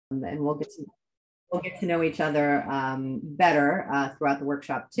and we'll get to know each other better throughout the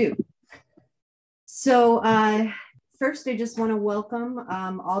workshop too. So first, I just want to welcome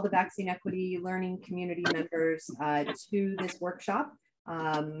all the Vaccine Equity Learning community members to this workshop.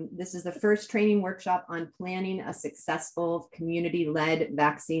 This is the first training workshop on planning a successful community-led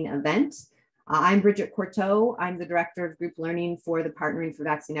vaccine event. I'm Bridget Courteau. I'm the Director of Group Learning for the Partnering for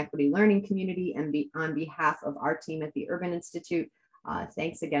Vaccine Equity Learning community, and on behalf of our team at the Urban Institute,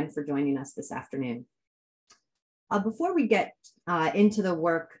 thanks again for joining us this afternoon. Before we get into the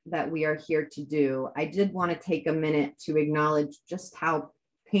work that we are here to do, I did want to take a minute to acknowledge just how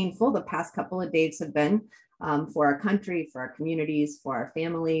painful the past couple of days have been for our country, for our communities, for our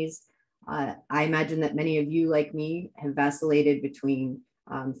families. I imagine that many of you, like me, have vacillated between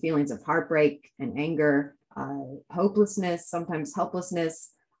feelings of heartbreak and anger, hopelessness, sometimes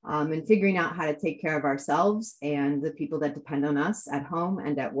helplessness, and figuring out how to take care of ourselves and the people that depend on us at home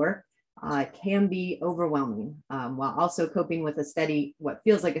and at work. Can be overwhelming, while also coping with what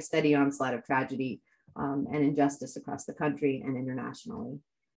feels like a steady onslaught of tragedy and injustice across the country and internationally.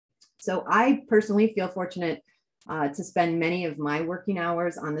 So I personally feel fortunate to spend many of my working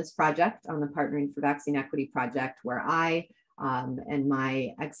hours on this project, on the Partnering for Vaccine Equity project, where I and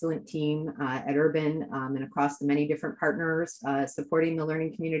my excellent team at Urban and across the many different partners supporting the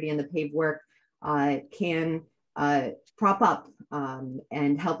learning community and the PAVE work can prop up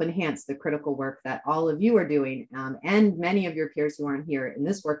and help enhance the critical work that all of you are doing, and many of your peers who aren't here in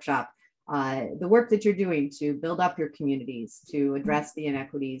this workshop, the work that you're doing to build up your communities, to address the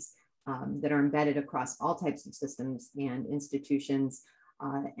inequities that are embedded across all types of systems and institutions,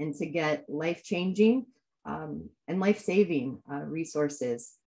 and to get life-changing and life-saving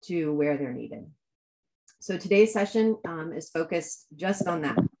resources to where they're needed. So today's session is focused just on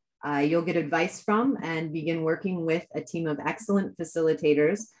that. You'll get advice from and begin working with a team of excellent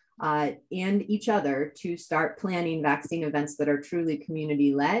facilitators and each other to start planning vaccine events that are truly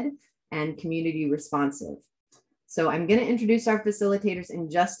community-led and community responsive. So I'm going to introduce our facilitators in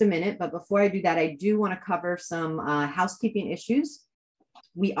just a minute, but before I do that, I do want to cover some housekeeping issues.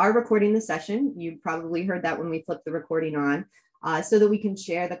 We are recording the session. You probably heard that when we flipped the recording on. So that we can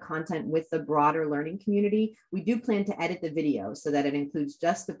share the content with the broader learning community. We do plan to edit the video so that it includes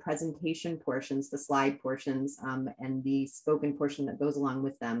just the presentation portions, the slide portions, and the spoken portion that goes along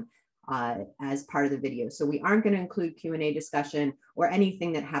with them as part of the video. So we aren't going to include Q&A discussion or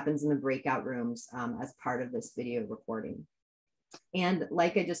anything that happens in the breakout rooms as part of this video recording. And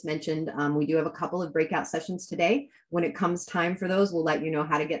like I just mentioned, we do have a couple of breakout sessions today. When it comes time for those, we'll let you know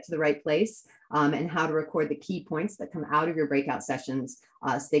how to get to the right place and how to record the key points that come out of your breakout sessions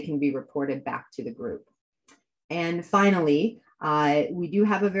so they can be reported back to the group. And finally, we do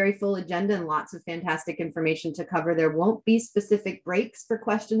have a very full agenda and lots of fantastic information to cover. There won't be specific breaks for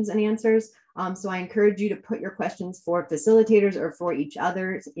questions and answers. So I encourage you to put your questions for facilitators or for each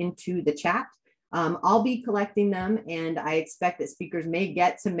other into the chat. I'll be collecting them, and I expect that speakers may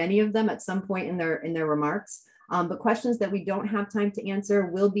get to many of them at some point in their remarks. But questions that we don't have time to answer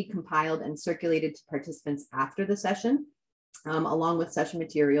will be compiled and circulated to participants after the session, along with session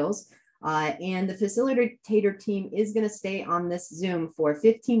materials. And the facilitator team is going to stay on this Zoom for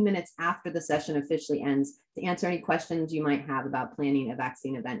 15 minutes after the session officially ends to answer any questions you might have about planning a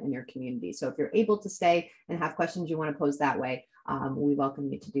vaccine event in your community. So if you're able to stay and have questions you want to pose that way, we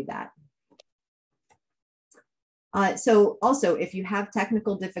welcome you to do that. So also, if you have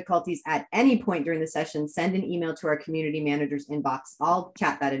technical difficulties at any point during the session, send an email to our community manager's inbox. I'll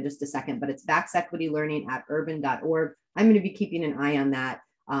chat that in just a second, but it's vaxequitylearning@urban.org. I'm going to be keeping an eye on that,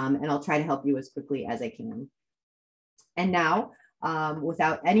 and I'll try to help you as quickly as I can. And now,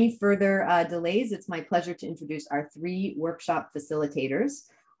 without any further delays, it's my pleasure to introduce our three workshop facilitators.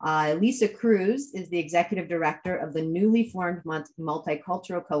 Lisa Cruz is the executive director of the newly formed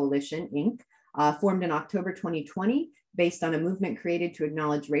Multicultural Coalition, Inc., formed in October 2020, based on a movement created to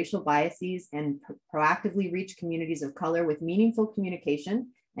acknowledge racial biases and proactively reach communities of color with meaningful communication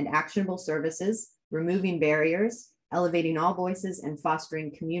and actionable services, removing barriers, elevating all voices, and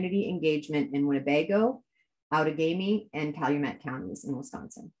fostering community engagement in Winnebago, Outagamie, and Calumet counties in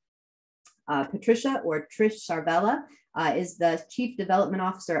Wisconsin. Patricia, or Trish Sarvella, is the Chief Development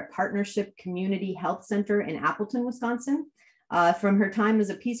Officer at Partnership Community Health Center in Appleton, Wisconsin. From her time as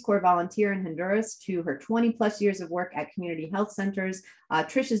a Peace Corps volunteer in Honduras to her 20+ years of work at community health centers,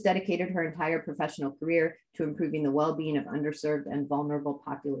 Trish has dedicated her entire professional career to improving the well-being of underserved and vulnerable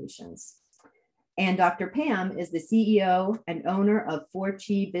populations. And Dr. Pam is the CEO and owner of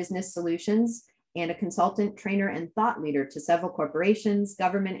 4Chi Business Solutions and a consultant, trainer, and thought leader to several corporations,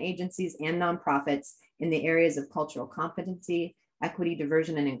 government agencies, and nonprofits in the areas of cultural competency, equity,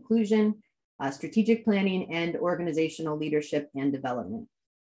 diversion, and inclusion, strategic planning, and organizational leadership and development.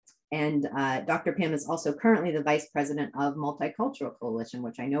 And Dr. Pam is also currently the Vice President of Multicultural Coalition,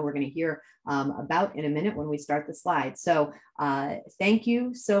 which I know we're going to hear about in a minute when we start the slide. So thank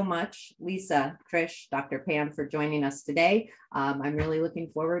you so much, Lisa, Trish, Dr. Pam, for joining us today. I'm really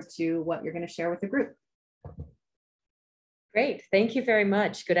looking forward to what you're going to share with the group. Great. Thank you very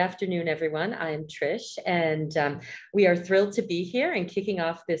much. Good afternoon, everyone. I'm Trish, and we are thrilled to be here and kicking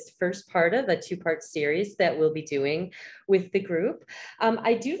off this first part of a two-part series that we'll be doing with the group.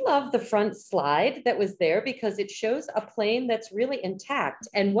 I do love the front slide that was there because it shows a plane that's really intact.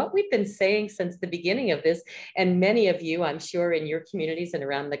 And what we've been saying since the beginning of this, and many of you, I'm sure, in your communities and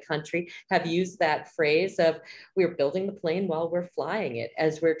around the country have used that phrase of we're building the plane while we're flying it,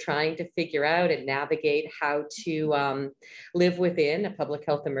 as we're trying to figure out and navigate how to live within a public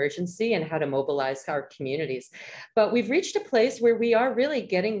health emergency and how to mobilize our communities. But we've reached a place where we are really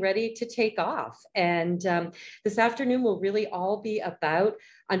getting ready to take off. And this afternoon will really all be about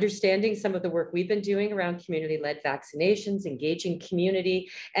understanding some of the work we've been doing around community-led vaccinations, engaging community,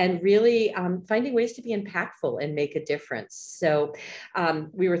 and really finding ways to be impactful and make a difference. So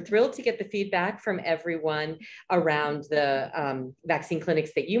we were thrilled to get the feedback from everyone around the vaccine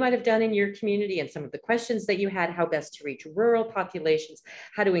clinics that you might have done in your community and some of the questions that you had, how best to reach rural populations,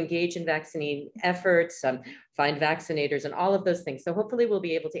 how to engage in vaccine efforts, find vaccinators, and all of those things. So hopefully we'll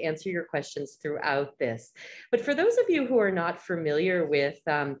be able to answer your questions throughout this. But for those of you who are not familiar with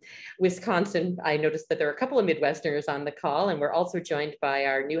Wisconsin, I noticed that there are a couple of Midwesterners on the call, and we're also joined by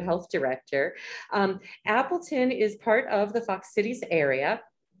our new health director. Appleton is part of the Fox Cities area.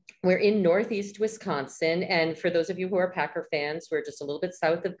 We're in Northeast Wisconsin, and for those of you who are Packer fans, we're just a little bit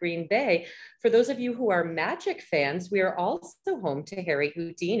south of Green Bay. For those of you who are Magic fans, we are also home to Harry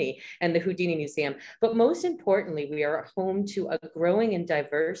Houdini and the Houdini Museum. But most importantly, we are home to a growing and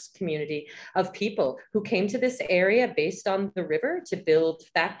diverse community of people who came to this area based on the river to build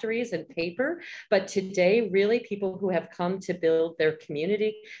factories and paper. But today, really people who have come to build their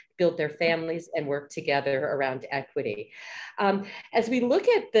community, build their families, and work together around equity. As we look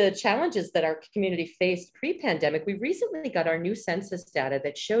at the challenges that our community faced pre-pandemic, we recently got our new census data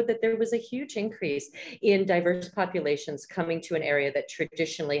that showed that there was a huge increase in diverse populations coming to an area that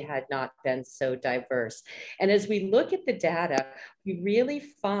traditionally had not been so diverse. And as we look at the data, we really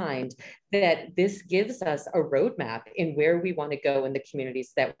find that this gives us a roadmap in where we want to go in the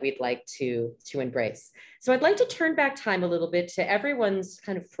communities that we'd like to embrace. So I'd like to turn back time a little bit to everyone's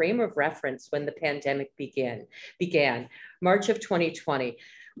kind of frame of reference when the pandemic began, March of 2020,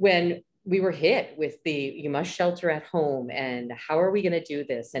 when we were hit with the you must shelter at home and how are we going to do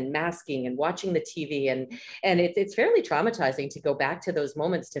this and masking and watching the TV. And it's fairly traumatizing to go back to those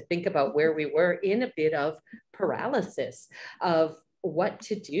moments to think about where we were in a bit of paralysis of what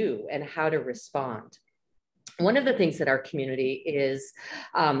to do and how to respond. One of the things that our community is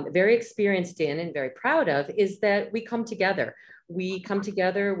very experienced in and very proud of is that we come together. We come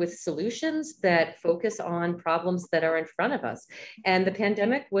together with solutions that focus on problems that are in front of us. And the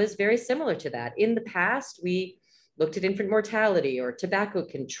pandemic was very similar to that. In the past, we looked at infant mortality or tobacco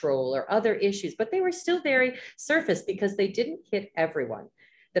control or other issues, but they were still very surface because they didn't hit everyone.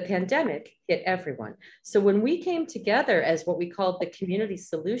 The pandemic hit everyone. So when we came together as what we called the community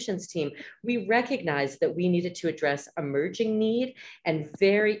solutions team, we recognized that we needed to address emerging need and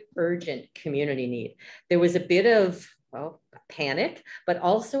very urgent community need. There was a bit of, well, panic, but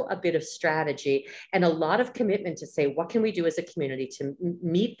also a bit of strategy and a lot of commitment to say, what can we do as a community to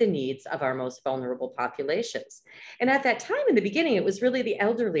meet the needs of our most vulnerable populations? And at that time in the beginning, it was really the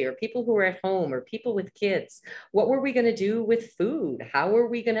elderly or people who were at home or people with kids. What were we going to do with food? How were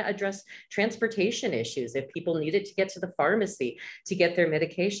we going to address transportation issues if people needed to get to the pharmacy to get their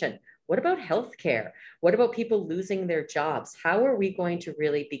medication? What about healthcare? What about people losing their jobs? How are we going to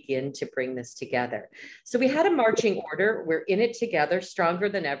really begin to bring this together? So we had a marching order. We're in it together, stronger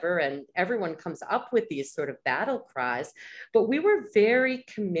than ever, and everyone comes up with these sort of battle cries. But we were very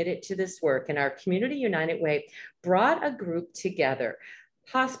committed to this work, and our Community United Way brought a group together.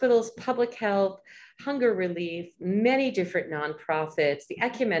 Hospitals, public health, hunger relief, many different nonprofits, the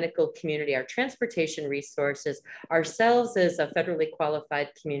ecumenical community, our transportation resources, ourselves as a federally qualified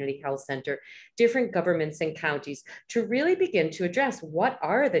community health center, different governments and counties to really begin to address what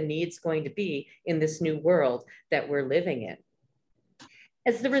are the needs going to be in this new world that we're living in.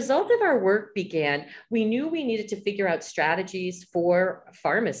 As the result of our work began, we knew we needed to figure out strategies for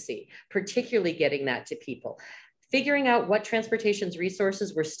pharmacy, particularly getting that to people. Figuring out what transportation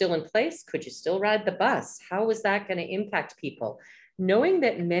resources were still in place. Could you still ride the bus? How was that going to impact people? knowing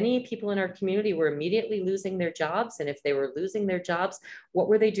that many people in our community were immediately losing their jobs. And if they were losing their jobs, what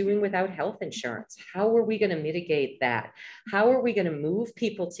were they doing without health insurance? How were we going to mitigate that? How are we going to move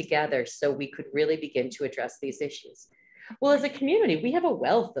people together so we could really begin to address these issues? Well, as a community, we have a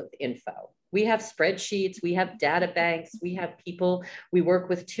wealth of info. We have spreadsheets, we have data banks, we have people, we work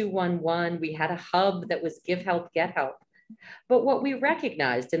with 211, we had a hub that was Give Help, Get Help. But what we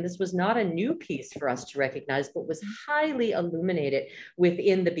recognized, and this was not a new piece for us to recognize, but was highly illuminated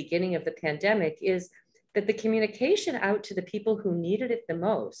within the beginning of the pandemic, is that the communication out to the people who needed it the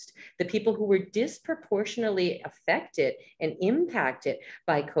most, the people who were disproportionately affected and impacted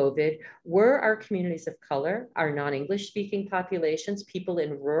by COVID, were our communities of color, our non-English speaking populations, people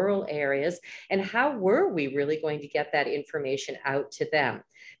in rural areas, and how were we really going to get that information out to them?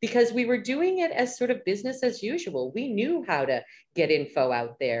 Because we were doing it as sort of business as usual. We knew how to get info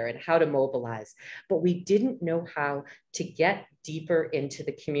out there and how to mobilize, but we didn't know how to get deeper into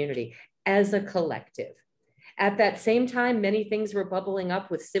the community as a collective. At that same time, many things were bubbling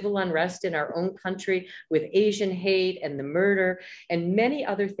up with civil unrest in our own country, with Asian hate and the murder, and many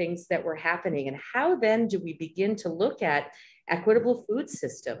other things that were happening. And how then do we begin to look at equitable food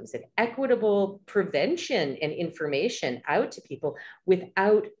systems and equitable prevention and information out to people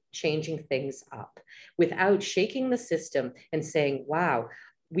without changing things up, without shaking the system and saying, wow,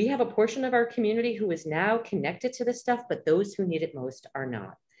 we have a portion of our community who is now connected to this stuff, but those who need it most are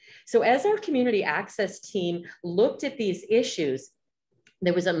not. So as our community access team looked at these issues,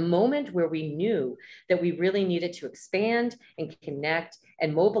 there was a moment where we knew that we really needed to expand and connect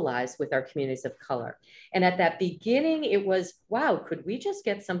and mobilize with our communities of color. And at that beginning, it was, wow, could we just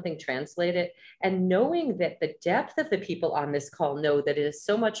get something translated? And knowing that the depth of the people on this call know that it is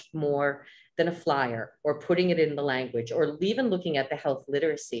so much more than a flyer or putting it in the language or even looking at the health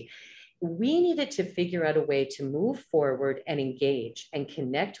literacy. We needed to figure out a way to move forward and engage and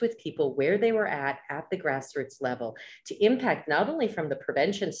connect with people where they were at the grassroots level to impact not only from the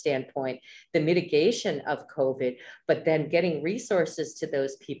prevention standpoint, the mitigation of COVID, but then getting resources to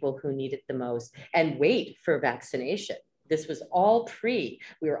those people who need it the most and wait for vaccination. This was all we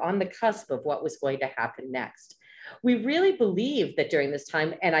were on the cusp of what was going to happen next. We really believe that during this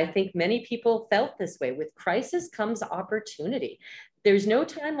time, and I think many people felt this way, with crisis comes opportunity. There's no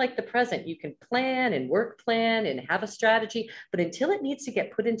time like the present. You can plan and work plan and have a strategy, but until it needs to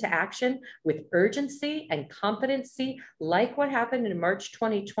get put into action with urgency and competency, like what happened in March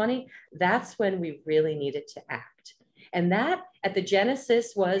 2020, that's when we really needed to act. And that at the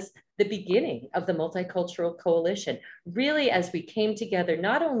genesis was the beginning of the Multicultural Coalition, really as we came together,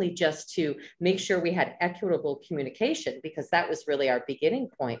 not only just to make sure we had equitable communication, because that was really our beginning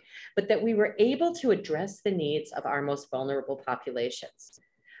point, but that we were able to address the needs of our most vulnerable populations.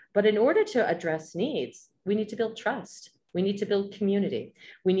 But in order to address needs, we need to build trust. We need to build community.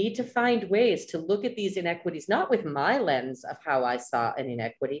 We need to find ways to look at these inequities, not with my lens of how I saw an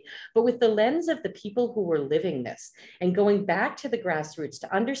inequity, but with the lens of the people who were living this and going back to the grassroots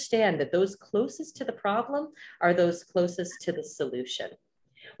to understand that those closest to the problem are those closest to the solution.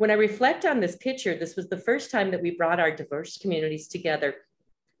 When I reflect on this picture, this was the first time that we brought our diverse communities together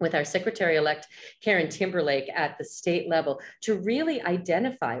with our Secretary-elect Karen Timberlake at the state level to really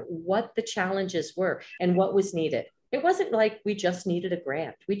identify what the challenges were and what was needed. It wasn't like we just needed a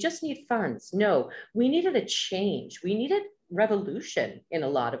grant. We just need funds. No, we needed a change. We needed revolution in a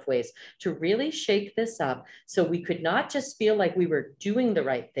lot of ways to really shake this up so we could not just feel like we were doing the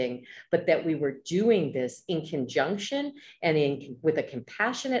right thing, but that we were doing this in conjunction and with a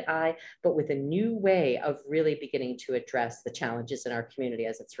compassionate eye, but with a new way of really beginning to address the challenges in our community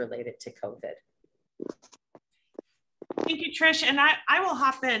as it's related to COVID. Thank you, Trish. And I will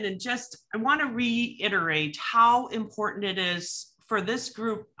hop in and I want to reiterate how important it is for this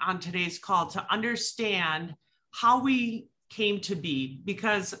group on today's call to understand how we came to be,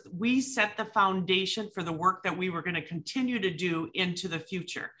 because we set the foundation for the work that we were going to continue to do into the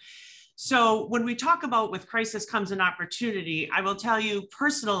future. So when we talk about with crisis comes an opportunity, I will tell you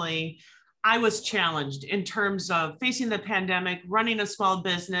personally, I was challenged in terms of facing the pandemic, running a small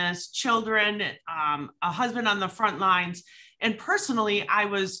business, children, a husband on the front lines. And personally, I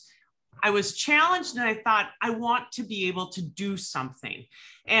was challenged, and I thought, I want to be able to do something.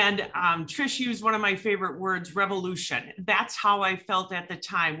 And Trish used one of my favorite words, revolution. That's how I felt at the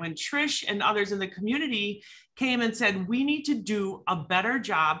time when Trish and others in the community came and said, we need to do a better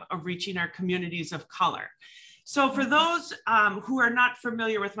job of reaching our communities of color. So for those who are not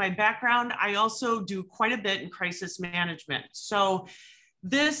familiar with my background, I also do quite a bit in crisis management. So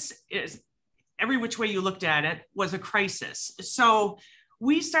this is, every which way you looked at it was a crisis. So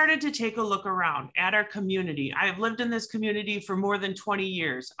we started to take a look around at our community. I have lived in this community for more than 20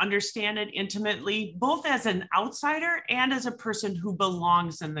 years, understand it intimately, both as an outsider and as a person who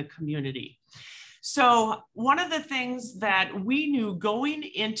belongs in the community. So one of the things that we knew going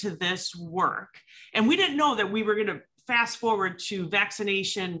into this work, and we didn't know that we were going to fast forward to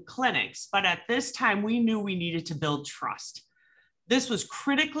vaccination clinics, but at this time we knew we needed to build trust. This was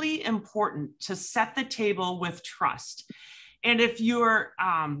critically important to set the table with trust. And if you're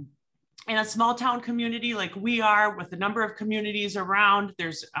in a small town community like we are, with a number of communities around,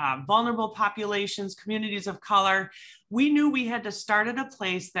 there's vulnerable populations, communities of color, we knew we had to start at a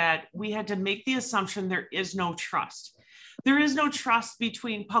place that we had to make the assumption there is no trust. There is no trust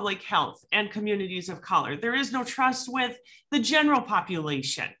between public health and communities of color. There is no trust with the general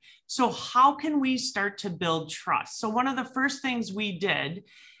population. So how can we start to build trust? So one of the first things we did,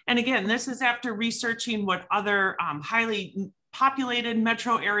 and again, this is after researching what other highly populated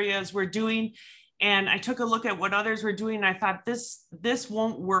metro areas were doing. And I took a look at what others were doing. And I thought this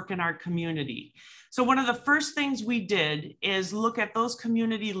won't work in our community. So one of the first things we did is look at those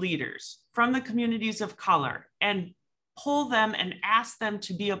community leaders from the communities of color and pull them and ask them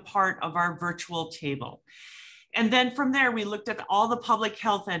to be a part of our virtual table. And then from there, we looked at all the public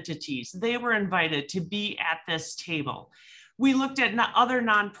health entities. They were invited to be at this table. We looked at other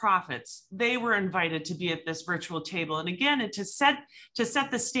nonprofits. They were invited to be at this virtual table. And again, to set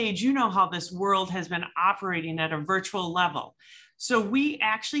the stage, you know how this world has been operating at a virtual level. So we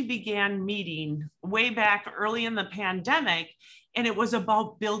actually began meeting way back early in the pandemic, and it was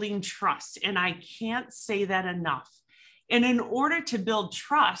about building trust. And I can't say that enough. And in order to build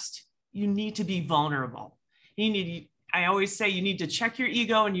trust, you need to be vulnerable. I always say you need to check your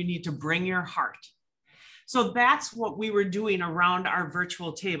ego and you need to bring your heart. So that's what we were doing around our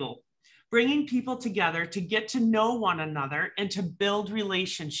virtual table, bringing people together to get to know one another and to build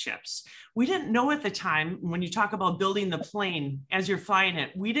relationships. We didn't know at the time, when you talk about building the plane as you're flying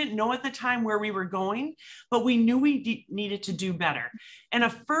it, we didn't know at the time where we were going, but we knew we needed to do better. And a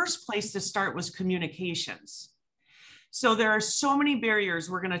first place to start was communications. So there are so many barriers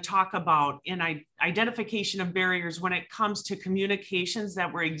we're going to talk about in identification of barriers when it comes to communications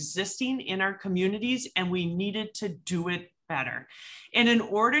that were existing in our communities, and we needed to do it better. And in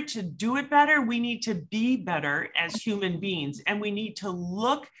order to do it better, we need to be better as human beings, and we need to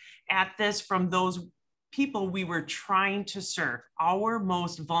look at this from those people we were trying to serve, our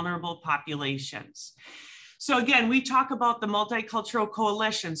most vulnerable populations. So again, we talk about the Multicultural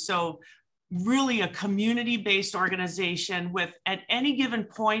Coalition. So really a community-based organization with, at any given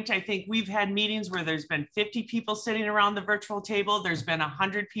point, I think we've had meetings where there's been 50 people sitting around the virtual table. There's been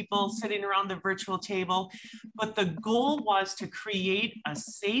 100 people sitting around the virtual table. But the goal was to create a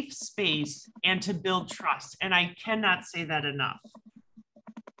safe space and to build trust. And I cannot say that enough.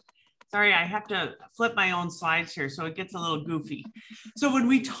 Sorry, I have to flip my own slides here, so it gets a little goofy. So when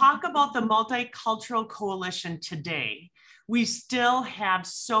we talk about the Multicultural Coalition today, we still have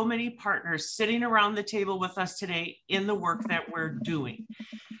so many partners sitting around the table with us today in the work that we're doing.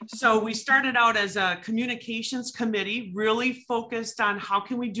 So we started out as a communications committee, really focused on how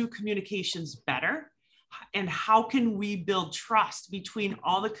can we do communications better and how can we build trust between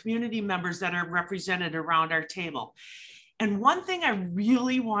all the community members that are represented around our table. And one thing I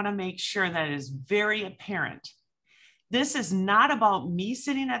really want to make sure that is very apparent, this is not about me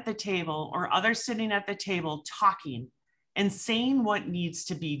sitting at the table or others sitting at the table talking and saying what needs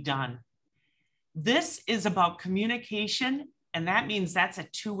to be done. This is about communication, and that means that's a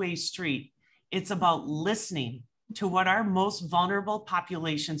two-way street. It's about listening to what our most vulnerable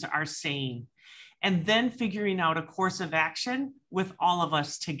populations are saying, and then figuring out a course of action with all of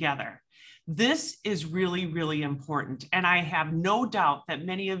us together. This is really, really important. And I have no doubt that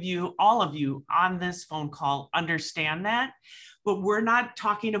many of you, all of you on this phone call understand that, but we're not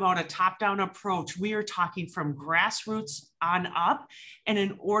talking about a top-down approach. We are talking from grassroots on up. And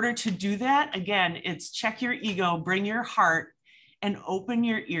in order to do that, again, it's check your ego, bring your heart, and open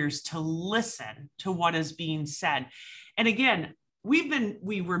your ears to listen to what is being said. And again,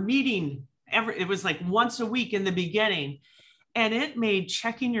 we were meeting it was like once a week in the beginning. And it made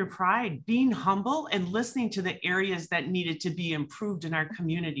checking your pride, being humble, and listening to the areas that needed to be improved in our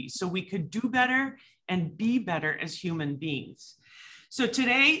community so we could do better and be better as human beings. So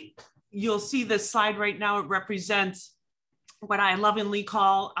today, you'll see this slide right now. It represents what I lovingly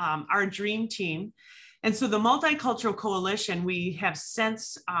call our dream team. And so the Multicultural Coalition, we have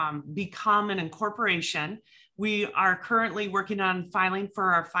since become an incorporation. We are currently working on filing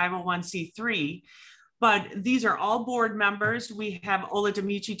for our 501c3. But these are all board members. We have Ola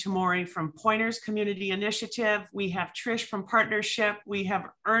Demichi Tamori from Pointers Community Initiative. We have Trish from Partnership. We have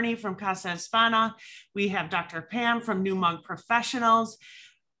Ernie from Casa Hispana. We have Dr. Pam from New Monk Professionals,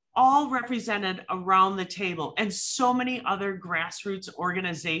 all represented around the table, and so many other grassroots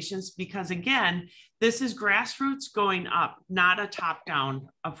organizations, because again, this is grassroots going up, not a top-down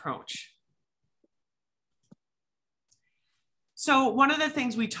approach. So one of the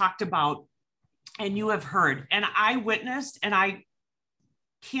things we talked about, and you have heard, and I witnessed, and I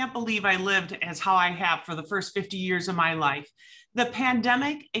can't believe I lived as how I have for the first 50 years of my life. The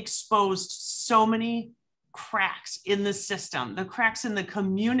pandemic exposed so many cracks in the system, the cracks in the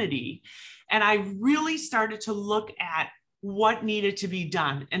community. And I really started to look at what needed to be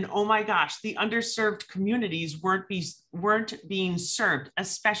done. And oh my gosh, the underserved communities weren't being served,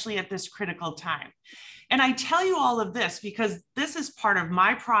 especially at this critical time. And I tell you all of this because this is part of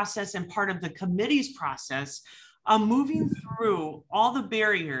my process and part of the committee's process of moving through all the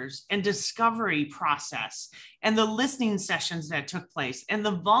barriers and discovery process and the listening sessions that took place and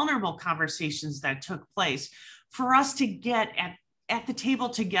the vulnerable conversations that took place for us to get at the table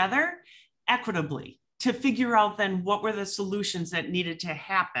together equitably to figure out then what were the solutions that needed to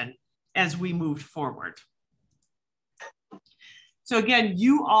happen as we moved forward. So again,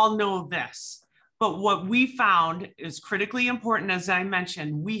 you all know this. But what we found is critically important, as I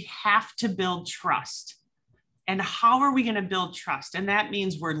mentioned, we have to build trust. And how are we going to build trust? And that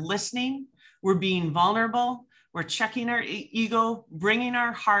means we're listening, we're being vulnerable, we're checking our ego, bringing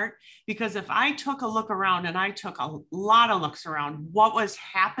our heart. Because if I took a look around, and I took a lot of looks around, what was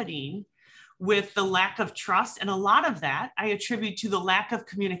happening with the lack of trust, and a lot of that I attribute to the lack of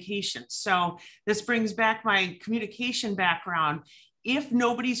communication. So this brings back my communication background. If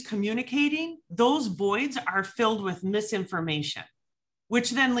nobody's communicating, those voids are filled with misinformation,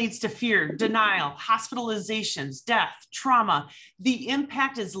 which then leads to fear, denial, hospitalizations, death, trauma. The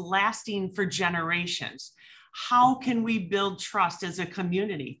impact is lasting for generations. How can we build trust as a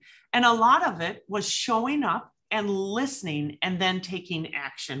community? And a lot of it was showing up and listening and then taking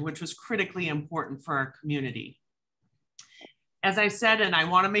action, which was critically important for our community. As I said, and I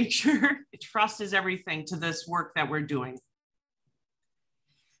want to make sure, trust is everything to this work that we're doing.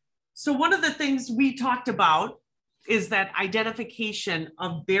 So one of the things we talked about is that identification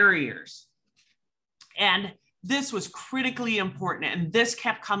of barriers. And this was critically important. And this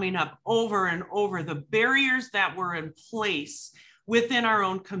kept coming up over and over, the barriers that were in place within our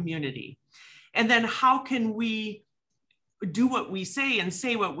own community. And then how can we do what we say and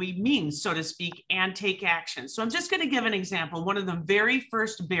say what we mean, so to speak, and take action. So I'm just going to give an example. One of the very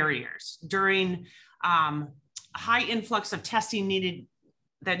first barriers during high influx of testing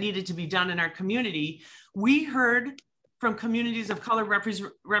that needed to be done in our community, we heard from communities of color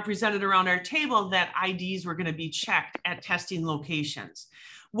represented around our table that IDs were going to be checked at testing locations.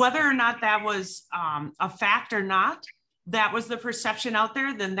 Whether or not that was a fact or not, that was the perception out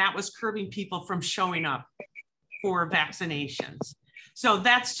there, then that was curbing people from showing up for vaccinations. So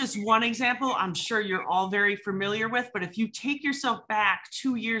that's just one example I'm sure you're all very familiar with, but if you take yourself back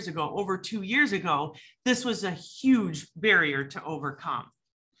 2 years ago, over 2 years ago, this was a huge barrier to overcome.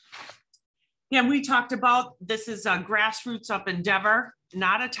 And we talked about this is a grassroots up endeavor,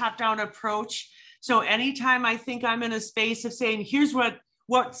 not a top-down approach. So anytime I think I'm in a space of saying, here's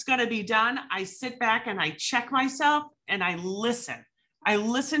what's going to be done, I sit back and I check myself and I listen. I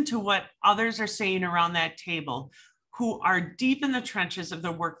listen to what others are saying around that table who are deep in the trenches of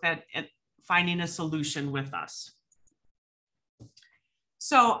the work that finding a solution with us.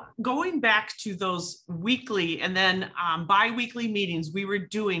 So going back to those weekly and then bi-weekly meetings we were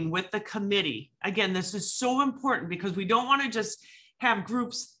doing with the committee. Again, this is so important because we don't want to just have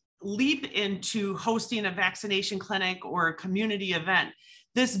groups leap into hosting a vaccination clinic or a community event.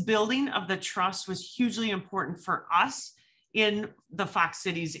 This building of the trust was hugely important for us in the Fox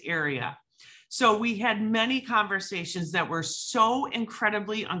Cities area. So we had many conversations that were so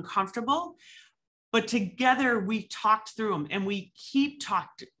incredibly uncomfortable, but together we talked through them and we keep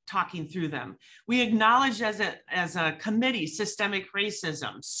talking through them. We acknowledged as a committee systemic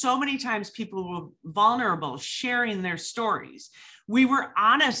racism. So many times people were vulnerable, sharing their stories. We were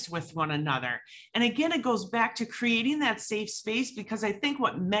honest with one another. And again, it goes back to creating that safe space, because I think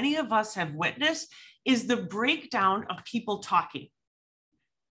what many of us have witnessed is the breakdown of people talking.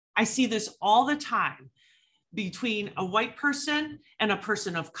 I see this all the time between a white person and a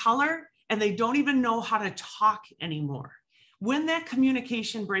person of color, and they don't even know how to talk anymore. When that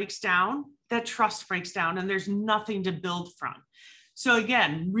communication breaks down, that trust breaks down and there's nothing to build from. So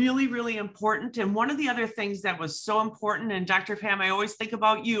again, really, really important. And one of the other things that was so important, and Dr. Pam, I always think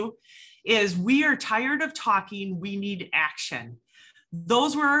about you, is we are tired of talking, we need action.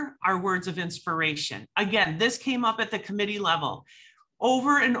 Those were our words of inspiration. Again, this came up at the committee level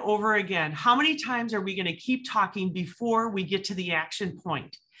over and over again. How many times are we going to keep talking before we get to the action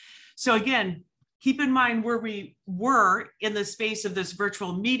point? So again, keep in mind where we were in the space of this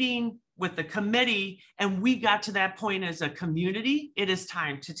virtual meeting with the committee, and we got to that point as a community. It is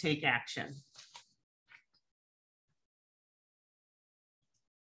time to take action.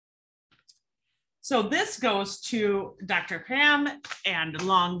 So this goes to Dr. Pam and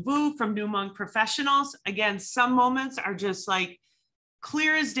Long Vu from New Monk Professionals. Again, some moments are just like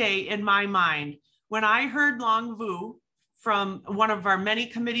clear as day in my mind. When I heard Long Vu from one of our many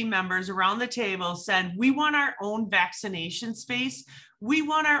committee members around the table said, we want our own vaccination space. We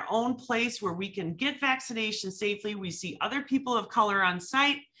want our own place where we can get vaccination safely. We see other people of color on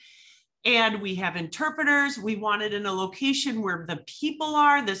site and we have interpreters. We want it in a location where the people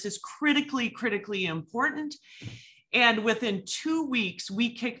are. This is critically important. And within 2 weeks,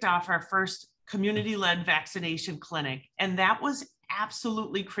 we kicked off our first community-led vaccination clinic. And that was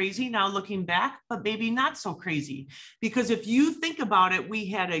absolutely crazy now looking back, but maybe not so crazy. Because if you think about it, we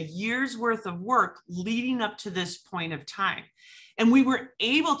had a year's worth of work leading up to this point of time. And we were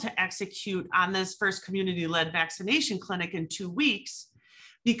able to execute on this first community-led vaccination clinic in 2 weeks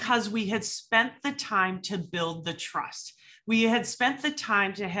because we had spent the time to build the trust. We had spent the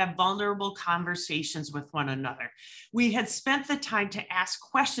time to have vulnerable conversations with one another. We had spent the time to ask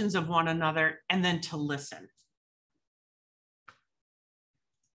questions of one another and then to listen.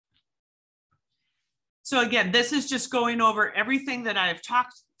 So again, this is just going over everything that I've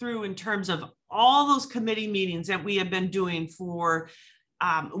talked through in terms of all those committee meetings that we have been doing for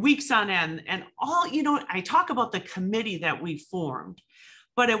weeks on end. And all, I talk about the committee that we formed,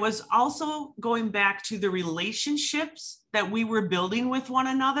 but it was also going back to the relationships that we were building with one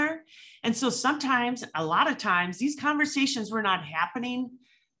another. And so sometimes, a lot of times, these conversations were not happening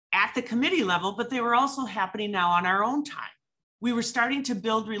at the committee level, but they were also happening now on our own time. We were starting to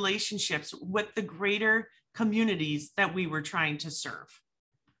build relationships with the greater communities that we were trying to serve.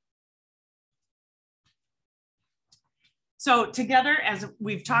 So together, as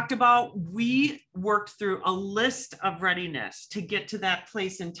we've talked about, we worked through a list of readiness to get to that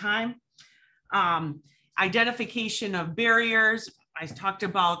place in time. Identification of barriers. I talked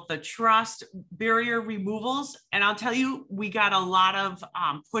about the trust barrier removals, and I'll tell you, we got a lot of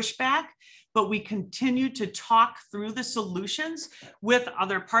pushback, but we continued to talk through the solutions with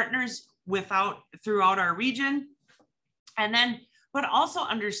other partners throughout our region. And then, but also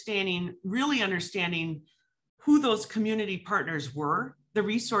really understanding who those community partners were, the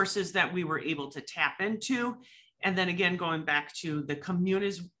resources that we were able to tap into. And then again, going back to the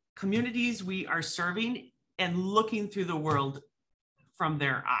communities we are serving and looking through the world from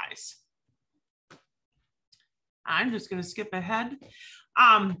their eyes. I'm just going to skip ahead.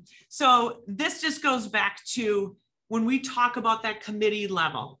 So this just goes back to when we talk about that committee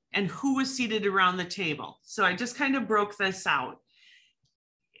level and who was seated around the table. So I just kind of broke this out.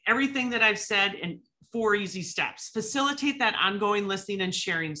 Everything that I've said in 4 easy steps. Facilitate that ongoing listening and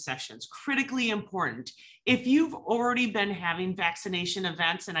sharing sessions, critically important. If you've already been having vaccination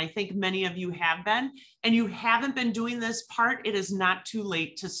events, and I think many of you have been, and you haven't been doing this part, it is not too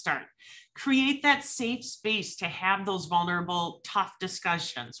late to start. Create that safe space to have those vulnerable, tough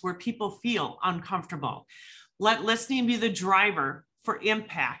discussions where people feel uncomfortable. Let listening be the driver for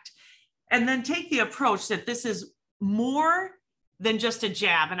impact. And then take the approach that this is more than just a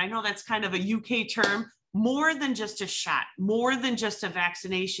jab. And I know that's kind of a UK term, more than just a shot, more than just a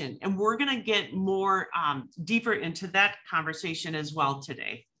vaccination. And we're going to get more deeper into that conversation as well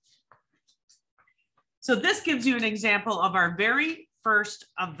today. So this gives you an example of our very first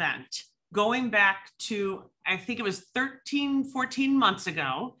event going back to, I think it was 14 months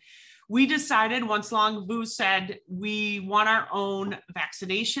ago. We decided once Long Vu said we want our own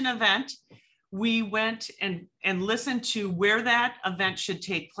vaccination event, we went and listened to where that event should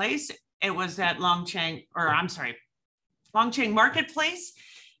take place. It was at Longchang Marketplace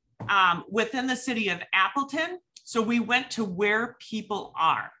within the city of Appleton. So we went to where people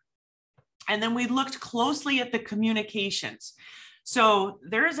are. And then we looked closely at the communications. So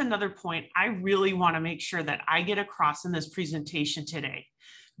there is another point I really want to make sure that I get across in this presentation today.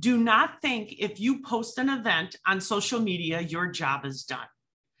 Do not think if you post an event on social media, your job is done.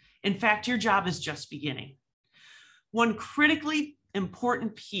 In fact, your job is just beginning. One critically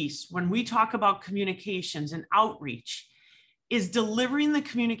important piece when we talk about communications and outreach is delivering the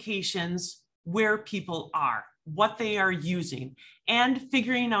communications where people are, what they are using, and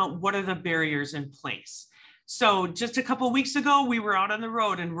figuring out what are the barriers in place. So just a couple of weeks ago, we were out on the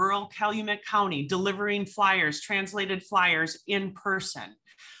road in rural Calumet County, delivering flyers, translated flyers in person.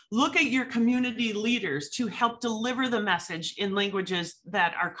 Look at your community leaders to help deliver the message in languages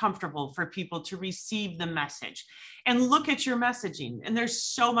that are comfortable for people to receive the message. And look at your messaging. And there's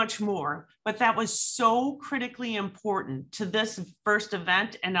so much more, but that was so critically important to this first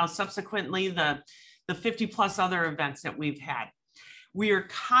event, and now subsequently the 50 plus other events that we've had. We are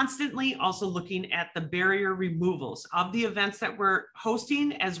constantly also looking at the barrier removals of the events that we're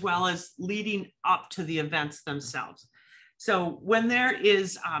hosting, as well as leading up to the events themselves. So when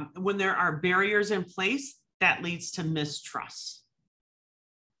there are barriers in place, that leads to mistrust.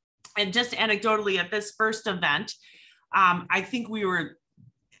 And just anecdotally, at this first event, I think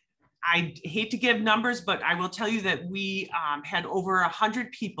I hate to give numbers, but I will tell you that we had over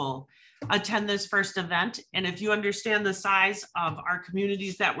 100 people attend this first event. And if you understand the size of our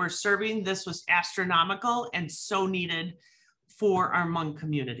communities that we're serving, this was astronomical and so needed for our Hmong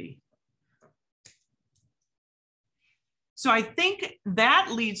community. So I think that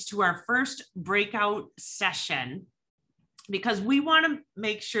leads to our first breakout session, because we want to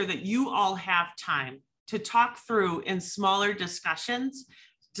make sure that you all have time to talk through in smaller discussion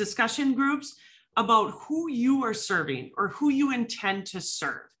groups about who you are serving or who you intend to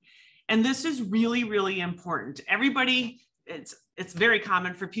serve. And this is really, really important. Everybody, it's very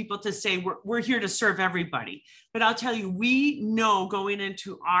common for people to say, we're here to serve everybody. But I'll tell you, we know going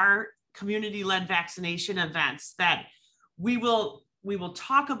into our community-led vaccination events that we will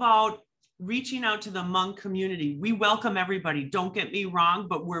talk about reaching out to the Hmong community. We welcome everybody, don't get me wrong,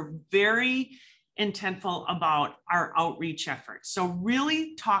 but we're very intentful about our outreach efforts. So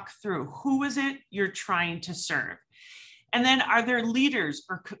really talk through, who is it you're trying to serve? And then are there leaders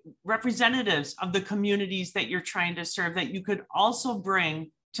or representatives of the communities that you're trying to serve that you could also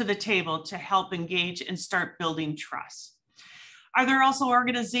bring to the table to help engage and start building trust? Are there also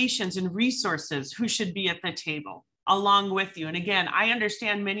organizations and resources who should be at the table along with you? And again, I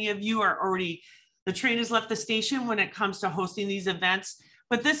understand many of you are already, the train has left the station when it comes to hosting these events,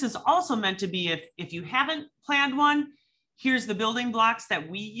 but this is also meant to be, if you haven't planned one, here's the building blocks that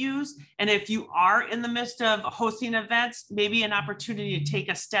we use. And if you are in the midst of hosting events, maybe an opportunity to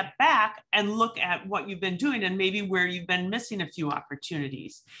take a step back and look at what you've been doing and maybe where you've been missing a few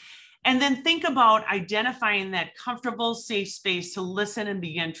opportunities. And then think about identifying that comfortable, safe space to listen and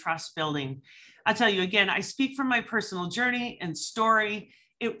begin trust building. I'll tell you again, I speak from my personal journey and story.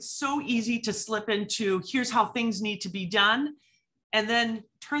 It's so easy to slip into, here's how things need to be done, and then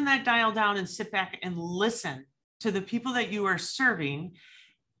turn that dial down and sit back and listen to the people that you are serving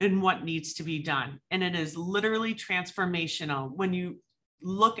and what needs to be done. And it is literally transformational when you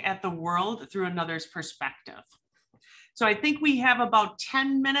look at the world through another's perspective. So I think we have about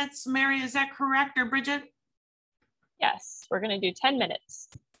 10 minutes, Mary, is that correct, or Bridget? Yes, we're gonna do 10 minutes.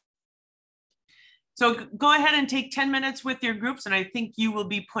 So go ahead and take 10 minutes with your groups, and I think you will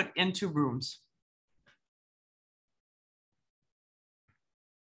be put into rooms.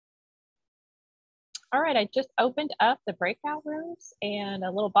 All right, I just opened up the breakout rooms and a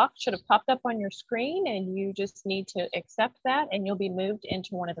little box should have popped up on your screen, and you just need to accept that and you'll be moved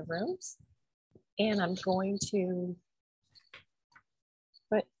into one of the rooms. And I'm going to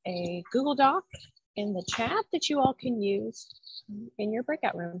put a Google Doc in the chat that you all can use in your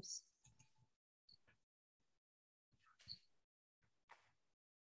breakout rooms.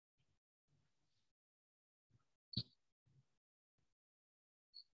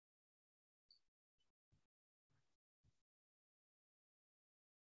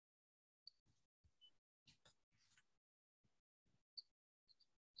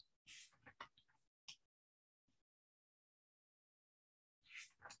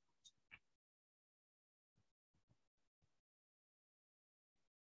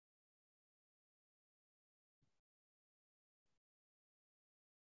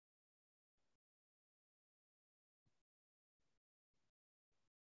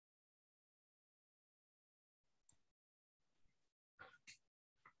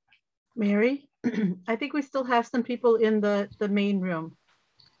 Mary, I think we still have some people in the main room.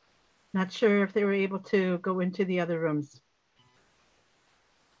 Not sure if they were able to go into the other rooms.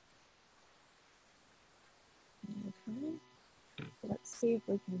 Okay. Let's see if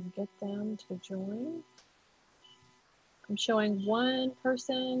we can get them to join. I'm showing one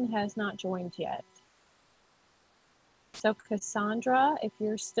person has not joined yet. So Cassandra, if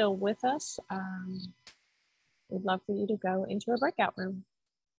you're still with us, we'd love for you to go into a breakout room.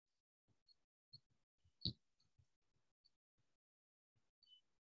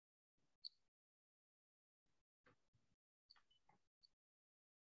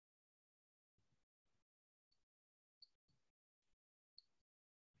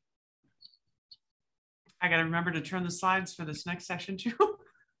 I got to remember to turn the slides for this next session too.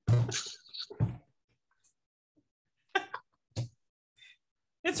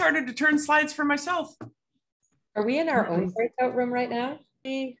 It's harder to turn slides for myself. Are we in our own breakout room right now?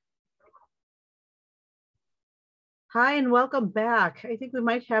 Hi, and welcome back. I think we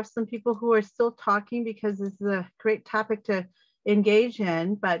might have some people who are still talking because this is a great topic to engage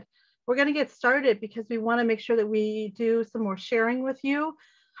in, but we're going to get started because we want to make sure that we do some more sharing with you.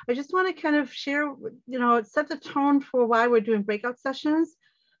 I just want to kind of share, set the tone for why we're doing breakout sessions.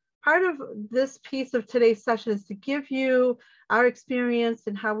 Part of this piece of today's session is to give you our experience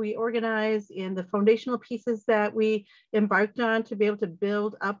and how we organize in the foundational pieces that we embarked on to be able to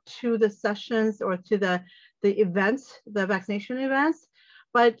build up to the sessions or to the events, the vaccination events.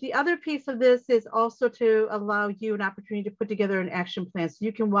 But the other piece of this is also to allow you an opportunity to put together an action plan. So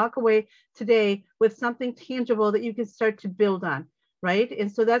you can walk away today with something tangible that you can start to build on, right?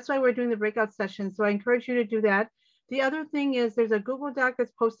 And so that's why we're doing the breakout session. So I encourage you to do that. The other thing is there's a Google Doc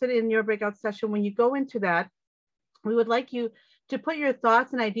that's posted in your breakout session. When you go into that, we would like you to put your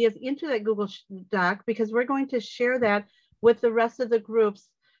thoughts and ideas into that Google Doc because we're going to share that with the rest of the groups.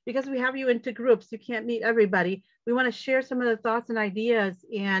 Because we have you into groups, you can't meet everybody. We want to share some of the thoughts and ideas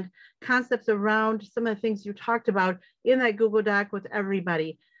and concepts around some of the things you talked about in that Google Doc with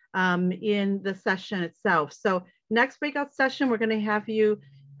everybody in the session itself. So next breakout session, we're going to have you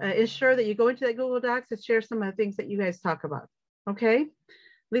ensure that you go into that Google Docs to share some of the things that you guys talk about. Okay,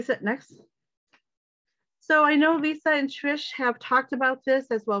 Lisa, next. So I know Lisa and Trish have talked about this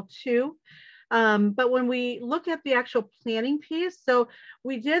as well too. But when we look at the actual planning piece, so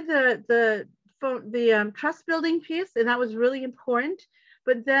we did the trust building piece, and that was really important.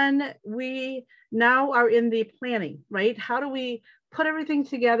 But then we now are in the planning, right? How do we put everything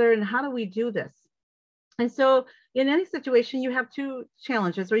together and how do we do this? And so in any situation, you have two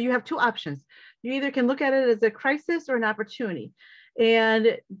challenges or you have two options. You either can look at it as a crisis or an opportunity.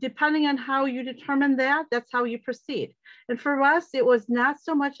 And depending on how you determine that, that's how you proceed. And for us, it was not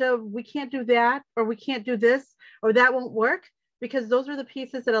so much of we can't do that, or we can't do this, or that won't work, because those are the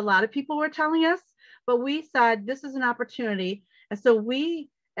pieces that a lot of people were telling us. But we said, this is an opportunity. And so we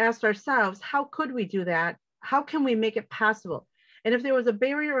asked ourselves, how could we do that? How can we make it possible? And if there was a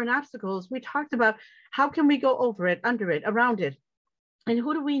barrier or an obstacles, we talked about how can we go over it, under it, around it? And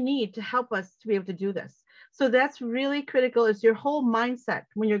who do we need to help us to be able to do this? So that's really critical, is your whole mindset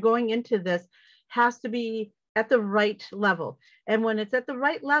when you're going into this has to be at the right level. And when it's at the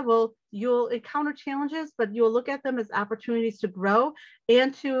right level, you'll encounter challenges, but you'll look at them as opportunities to grow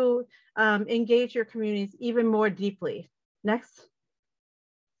and to engage your communities even more deeply. Next.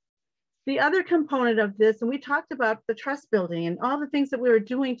 The other component of this, and we talked about the trust building and all the things that we were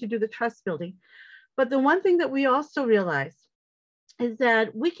doing to do the trust building. But the one thing that we also realized is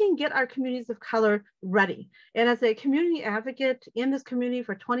that we can get our communities of color ready. And as a community advocate in this community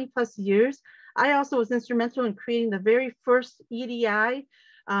for 20 plus years, I also was instrumental in creating the very first EDI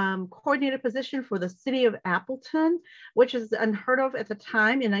coordinator position for the city of Appleton, which is unheard of at the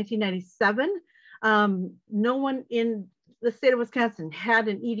time in 1997. No one in the state of Wisconsin had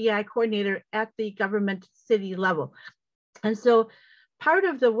an EDI coordinator at the government city level. And so part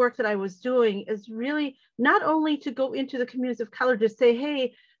of the work that I was doing is really not only to go into the communities of color to say,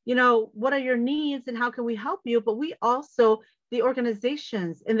 hey, what are your needs and how can we help you? But we also, the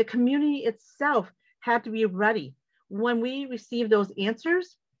organizations and the community itself had to be ready. When we received those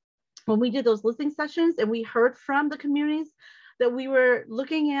answers, when we did those listening sessions and we heard from the communities that we were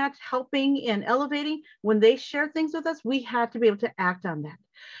looking at helping and elevating, when they shared things with us, we had to be able to act on that.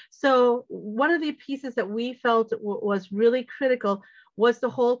 So one of the pieces that we felt was really critical was the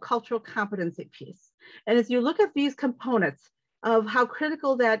whole cultural competency piece. And as you look at these components of how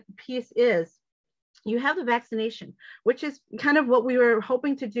critical that piece is, you have the vaccination, which is kind of what we were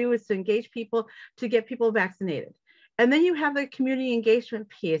hoping to do, is to engage people, to get people vaccinated. And then you have the community engagement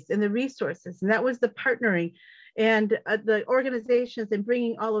piece and the resources, and that was the partnering and the organizations and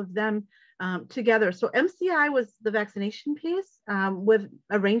bringing all of them together. So MCI was the vaccination piece with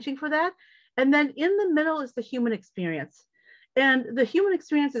arranging for that. And then in the middle is the human experience. And the human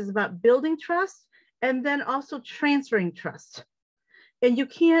experience is about building trust and then also transferring trust. And you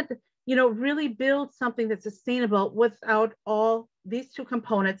can't, really build something that's sustainable without all these two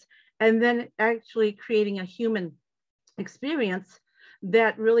components, and then actually creating a human experience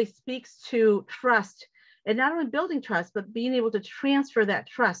that really speaks to trust, and not only building trust, but being able to transfer that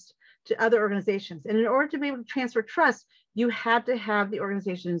trust to other organizations. And in order to be able to transfer trust, you have to have the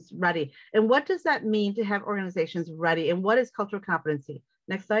organizations ready. And what does that mean to have organizations ready? And what is cultural competency?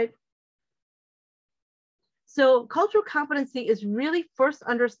 Next slide. So cultural competency is really first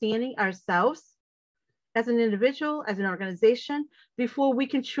understanding ourselves as an individual, as an organization, before we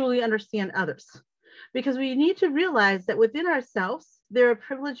can truly understand others. Because we need to realize that within ourselves, there are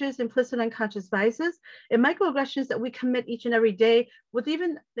privileges, implicit unconscious biases, and microaggressions that we commit each and every day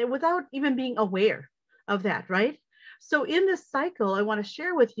without even being aware of that, right? So in this cycle, I want to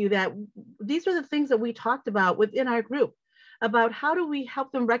share with you that these are the things that we talked about within our group, about how do we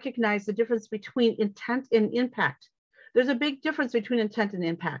help them recognize the difference between intent and impact. There's a big difference between intent and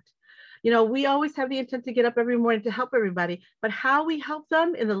impact. You know, we always have the intent to get up every morning to help everybody, but how we help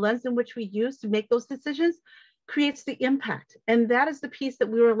them in the lens in which we use to make those decisions creates the impact. And that is the piece that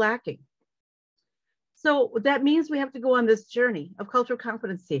we were lacking. So that means we have to go on this journey of cultural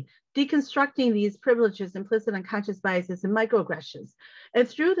competency, deconstructing these privileges, implicit unconscious biases, and microaggressions. And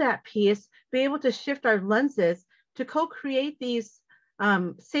through that piece, be able to shift our lenses to co-create these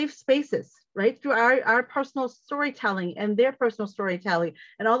safe spaces, right? Through our personal storytelling and their personal storytelling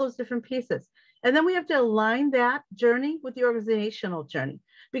and all those different pieces. And then we have to align that journey with the organizational journey,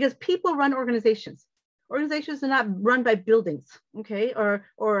 because people run organizations. Organizations are not run by buildings, okay?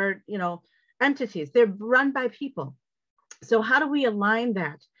 Or you know, entities, they're run by people. So how do we align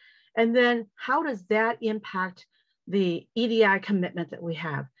that? And then how does that impact the EDI commitment that we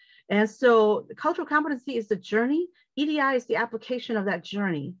have? And so cultural competency is the journey. EDI is the application of that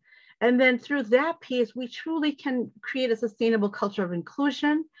journey. And then through that piece, we truly can create a sustainable culture of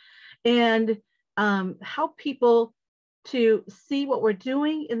inclusion and help people to see what we're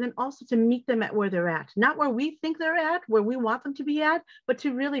doing, and then also to meet them at where they're at. Not where we think they're at, where we want them to be at, but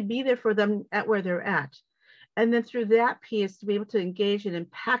to really be there for them at where they're at. And then through that piece, to be able to engage in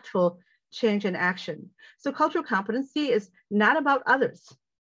impactful change and action. So cultural competency is not about others.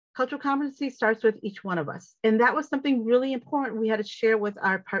 Cultural competency starts with each one of us. And that was something really important we had to share with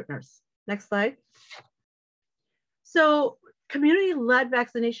our partners. Next slide. So community-led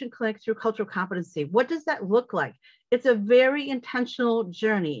vaccination clinic through cultural competency. What does that look like? It's a very intentional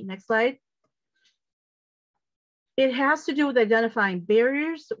journey. Next slide. It has to do with identifying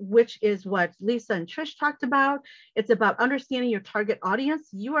barriers, which is what Lisa and Trish talked about. It's about understanding your target audience.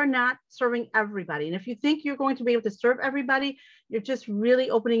 You are not serving everybody. And if you think you're going to be able to serve everybody, you're just really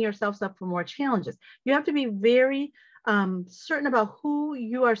opening yourselves up for more challenges. You have to be very certain about who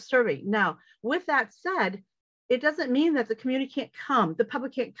you are serving. Now, with that said, it doesn't mean that the community can't come, the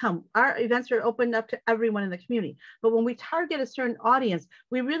public can't come. Our events are opened up to everyone in the community. But when we target a certain audience,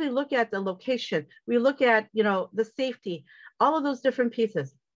 we really look at the location. We look at, you know, the safety, all of those different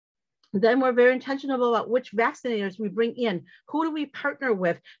pieces. Then we're very intentional about which vaccinators we bring in. Who do we partner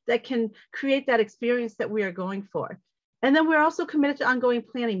with that can create that experience that we are going for? And then we're also committed to ongoing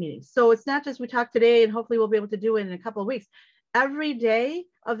planning meetings. So it's not just we talk today and hopefully we'll be able to do it in a couple of weeks. Every day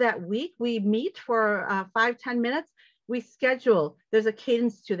of that week, we meet for 5-10 minutes. We schedule, there's a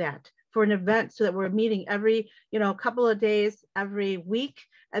cadence to that for an event, so that we're meeting every, you know, couple of days, every week.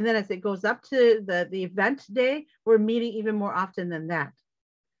 And then as it goes up to the event day, we're meeting even more often than that.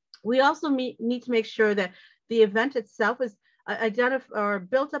 We also need to make sure that the event itself is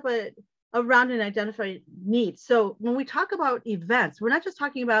built up around an identified need. So when we talk about events, we're not just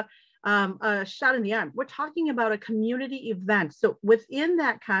talking about a shot in the arm. We're talking about a community event. So within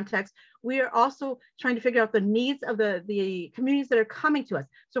that context, we are also trying to figure out the needs of the communities that are coming to us.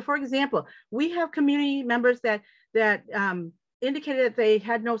 So for example, we have community members that indicated that they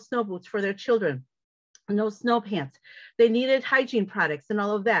had no snow boots for their children, no snow pants. They needed hygiene products and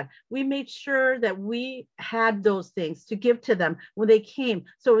all of that. We made sure that we had those things to give to them when they came.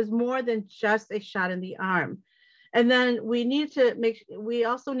 So it was more than just a shot in the arm. And then we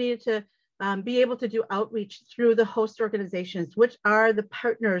also needed to be able to do outreach through the host organizations, which are the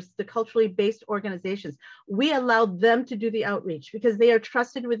partners, the culturally based organizations. We allow them to do the outreach because they are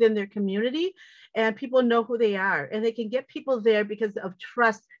trusted within their community and people know who they are, and they can get people there because of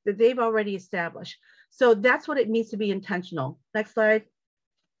trust that they've already established. So that's what it means to be intentional. Next slide.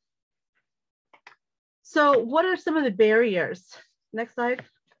 So what are some of the barriers? Next slide.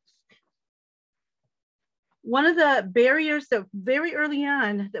 One of the barriers that very early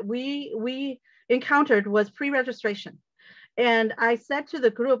on that we encountered was pre-registration. And I said to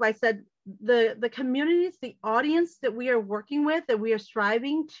the group, I said, the communities, the audience that we are working with, that we are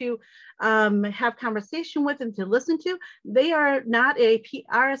striving to have conversation with and to listen to, they are not a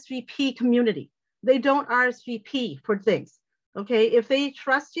RSVP community. They don't RSVP for things, okay? If they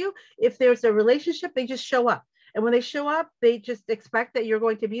trust you, if there's a relationship, they just show up. And when they show up, they just expect that you're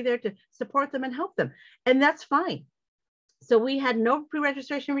going to be there to support them and help them. And that's fine. So we had no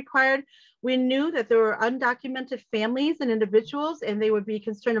pre-registration required. We knew that there were undocumented families and individuals, and they would be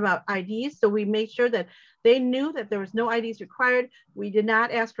concerned about IDs. So we made sure that they knew that there was no IDs required. We did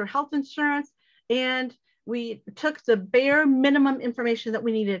not ask for health insurance. and we took the bare minimum information that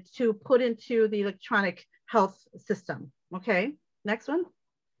we needed to put into the electronic health system. Okay, next one.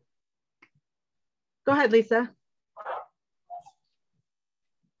 Go ahead, Lisa.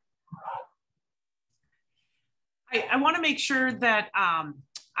 I want to make sure that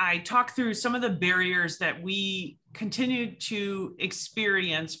I talk through some of the barriers that we continue to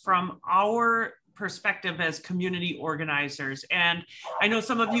experience from our perspective as community organizers. And I know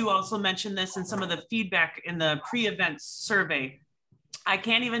some of you also mentioned this in some of the feedback in the pre-event survey. I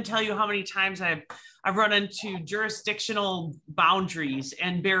can't even tell you how many times I've run into jurisdictional boundaries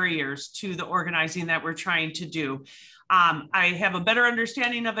and barriers to the organizing that we're trying to do. I have a better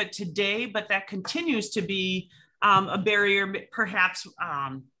understanding of it today, but that continues to be a barrier, perhaps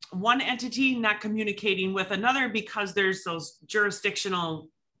one entity not communicating with another because there's those jurisdictional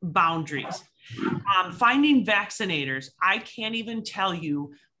boundaries. Finding vaccinators, I can't even tell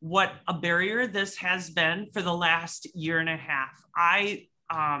you what a barrier this has been for the last year and a half. I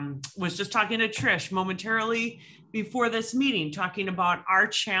was just talking to Trish momentarily before this meeting, talking about our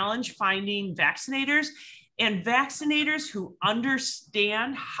challenge finding vaccinators, and vaccinators who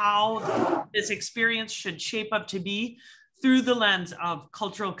understand how this experience should shape up to be through the lens of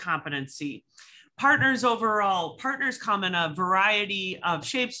cultural competency. Partners overall, partners come in a variety of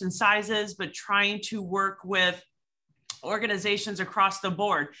shapes and sizes, but trying to work with organizations across the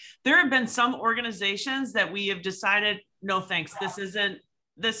board. There have been some organizations that we have decided, no thanks, this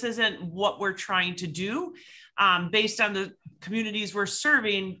isn't what we're trying to do. Based on the communities we're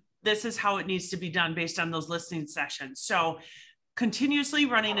serving, this is how it needs to be done based on those listening sessions. So continuously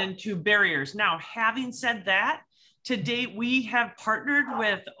running into barriers. Now, having said that, to date, we have partnered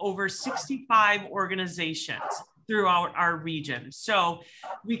with over 65 organizations throughout our region. So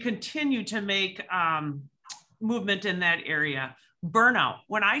we continue to make movement in that area. Burnout.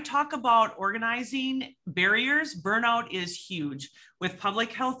 When I talk about organizing barriers, burnout is huge with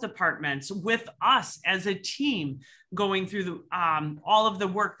public health departments, with us as a team going through all of the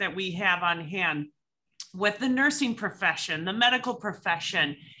work that we have on hand, with the nursing profession, the medical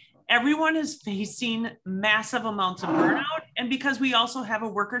profession. Everyone is facing massive amounts of burnout, and because we also have a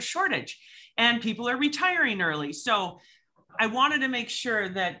worker shortage and people are retiring early. So I wanted to make sure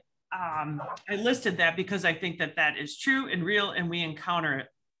that I listed that because I think that that is true and real, and we encounter it.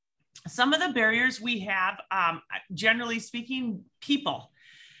 Some of the barriers we have, generally speaking, people.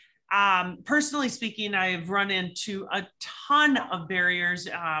 Personally speaking, I've run into a ton of barriers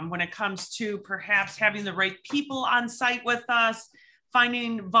when it comes to perhaps having the right people on site with us,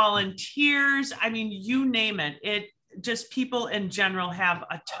 finding volunteers. I mean, you name it. It just, people in general have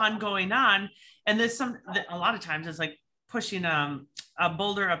a ton going on. And there's a lot of times it's like pushing a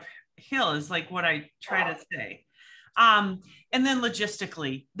boulder uphill is like what I try to say. And then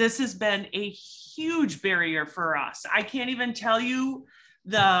logistically, this has been a huge barrier for us. I can't even tell you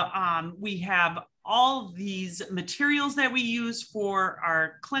we have all these materials that we use for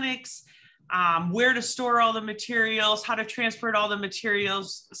our clinics, where to store all the materials, how to transport all the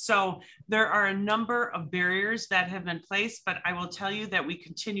materials. So there are a number of barriers that have been placed, but I will tell you that we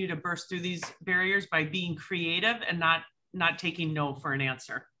continue to burst through these barriers by being creative and not taking no for an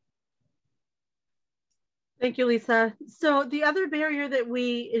answer. Thank you, Lisa. So the other barrier that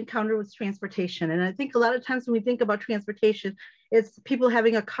we encountered was transportation. And I think a lot of times when we think about transportation, it's people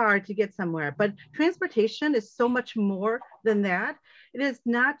having a car to get somewhere. But transportation is so much more than that. It is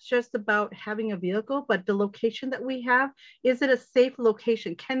not just about having a vehicle, but the location that we have. Is it a safe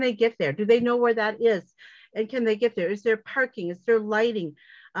location? Can they get there? Do they know where that is? And can they get there? Is there parking? Is there lighting?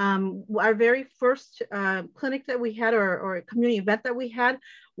 Our very first clinic that we had, or community event that we had,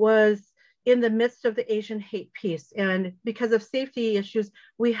 was in the midst of the Asian hate piece. And because of safety issues,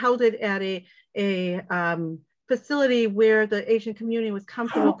 we held it at a facility where the Asian community was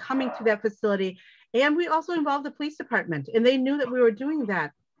comfortable coming to that facility. And we also involved the police department, and they knew that we were doing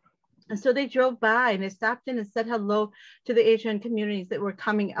that. And so they drove by and they stopped in and said hello to the Asian communities that were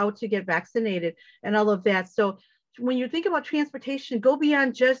coming out to get vaccinated and all of that. So when you think about transportation, go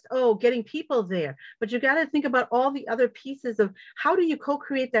beyond just, getting people there, but you got to think about all the other pieces of how do you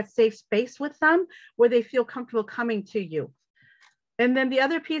co-create that safe space with them where they feel comfortable coming to you. And then the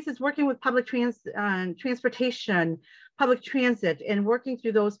other piece is working with public transportation, public transit, and working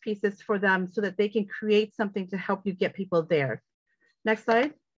through those pieces for them so that they can create something to help you get people there. Next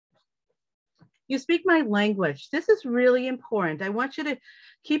slide. You speak my language. This is really important. I want you to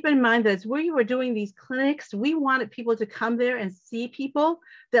keep in mind that as we were doing these clinics, we wanted people to come there and see people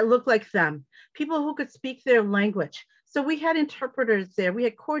that look like them, people who could speak their language. So we had interpreters there, we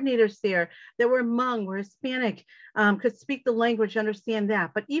had coordinators there that were Hmong, were Hispanic, could speak the language, understand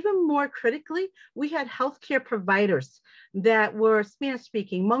that. But even more critically, we had healthcare providers that were Spanish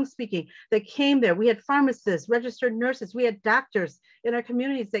speaking, Hmong speaking, that came there. We had pharmacists, registered nurses, we had doctors in our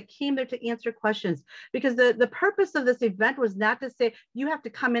communities that came there to answer questions. Because the purpose of this event was not to say, you have to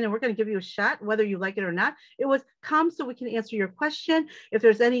come in and we're going to give you a shot, whether you like it or not. It was come so we can answer your question. If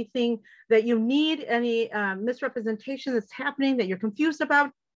there's anything that you need, any misrepresentation that's happening that you're confused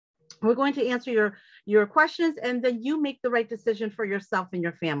about, we're going to answer your questions, and then you make the right decision for yourself and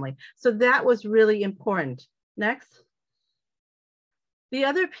your family. So that was really important. Next. The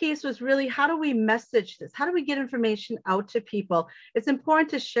other piece was really, how do we message this? How do we get information out to people? It's important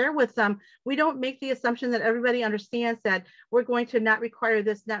to share with them. We don't make the assumption that everybody understands that we're going to not require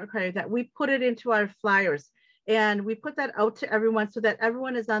this, not require that. We put it into our flyers and we put that out to everyone so that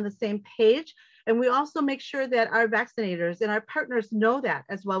everyone is on the same page. And we also make sure that our vaccinators and our partners know that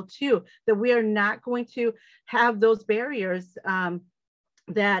as well too, that we are not going to have those barriers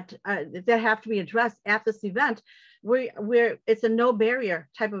that have to be addressed at this event. It's a no barrier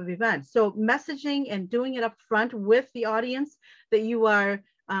type of event. So messaging and doing it up front with the audience that you are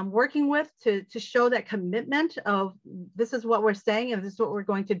working with to show that commitment of this is what we're saying and this is what we're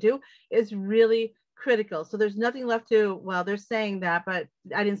going to do is really critical. So there's nothing left to, well, they're saying that, but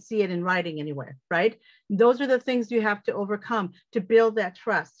I didn't see it in writing anywhere, right? Those are the things you have to overcome to build that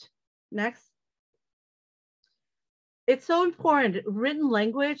trust. Next. It's so important, written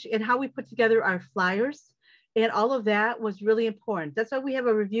language and how we put together our flyers and all of that was really important. That's why we have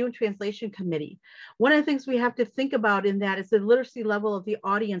a review and translation committee. One of the things we have to think about in that is the literacy level of the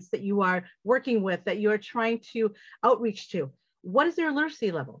audience that you are working with, that you are trying to outreach to. What is their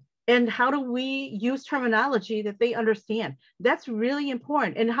literacy level? And how do we use terminology that they understand? That's really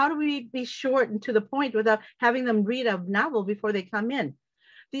important. And how do we be short and to the point without having them read a novel before they come in?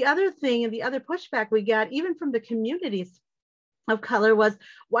 The other thing and the other pushback we got, even from the communities of color, was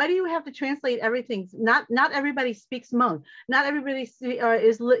why do you have to translate everything? Not everybody speaks Hmong. Not everybody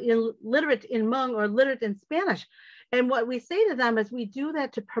is literate in Hmong or literate in Spanish. And what we say to them is we do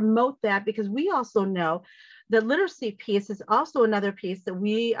that to promote that because we also know the literacy piece is also another piece that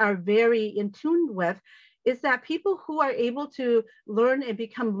we are very in tune with, is that people who are able to learn and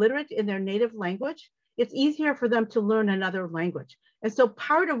become literate in their native language, it's easier for them to learn another language. And so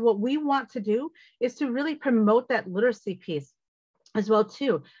part of what we want to do is to really promote that literacy piece as well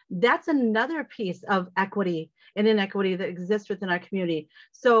too. That's another piece of equity and inequity that exists within our community.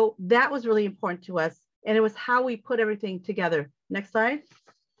 So that was really important to us. And it was how we put everything together. Next slide.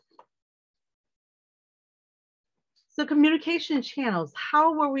 So communication channels,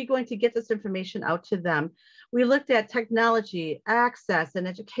 how were we going to get this information out to them? We looked at technology, access, and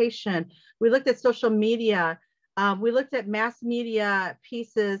education. We looked at social media. We looked at mass media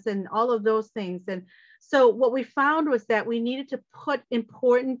pieces and all of those things. And so what we found was that we needed to put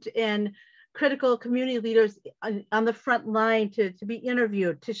important and critical community leaders on the front line to be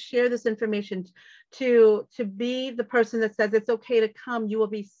interviewed, to share this information, to be the person that says it's okay to come, you will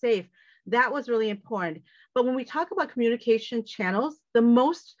be safe. That was really important. But when we talk about communication channels, the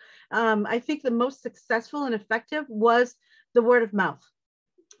most, I think the most successful and effective was the word of mouth.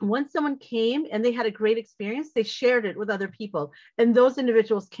 Once someone came and they had a great experience, they shared it with other people, and those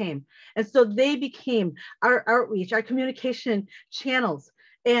individuals came. And so they became our outreach, our communication channels.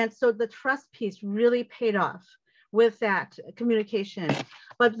 And so the trust piece really paid off with that communication.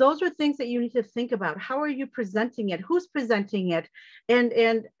 But those are things that you need to think about. How are you presenting it? Who's presenting it? And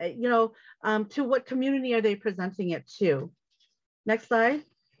you know, to what community are they presenting it to? Next slide.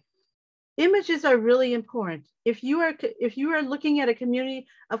 Images are really important. If you are looking at a community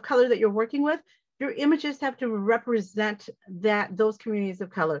of color that you're working with, your images have to represent those communities of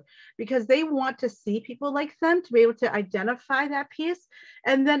color, because they want to see people like them to be able to identify that piece,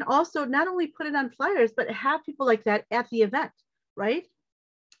 and then also not only put it on flyers, but have people like that at the event, right?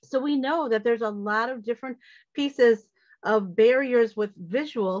 So we know that there's a lot of different pieces of barriers with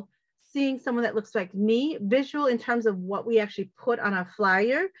visual, seeing someone that looks like me, visual in terms of what we actually put on a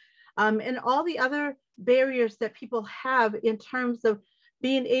flyer, and all the other barriers that people have in terms of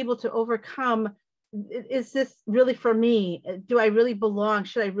being able to overcome. Is this really for me? Do I really belong?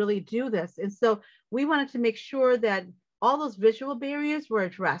 Should I really do this? And so we wanted to make sure that all those visual barriers were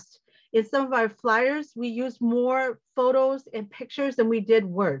addressed. In some of our flyers, we used more photos and pictures than we did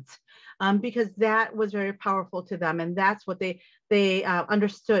words, because that was very powerful to them. And that's what they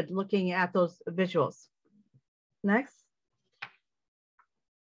understood looking at those visuals. Next.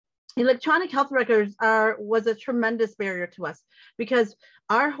 Electronic health records was a tremendous barrier to us, because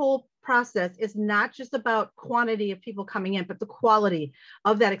our whole process is not just about quantity of people coming in, but the quality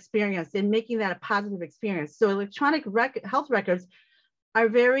of that experience and making that a positive experience. So electronic health records are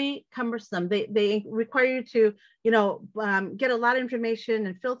very cumbersome. They require you to, get a lot of information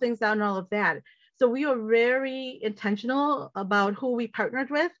and fill things out and all of that. So we are very intentional about who we partnered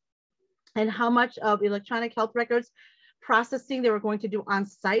with and how much of electronic health records processing they were going to do on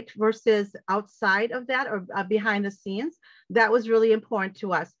site versus outside of that or behind the scenes. That was really important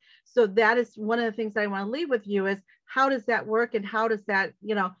to us. So that is one of the things that I want to leave with you is how does that work and how does that,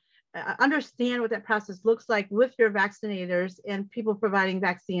 understand what that process looks like with your vaccinators and people providing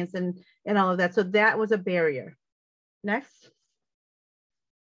vaccines and all of that. So that was a barrier. Next.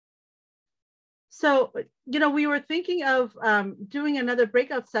 So, we were thinking of doing another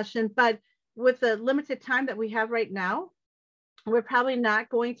breakout session, but with the limited time that we have right now, we're probably not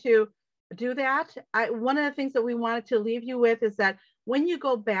going to do that. One of the things that we wanted to leave you with is that when you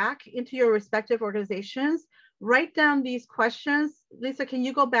go back into your respective organizations, write down these questions. Lisa, can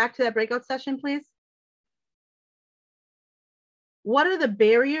you go back to that breakout session, please? What are the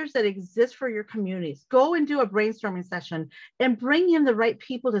barriers that exist for your communities? Go and do a brainstorming session and bring in the right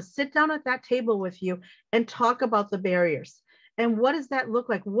people to sit down at that table with you and talk about the barriers. And what does that look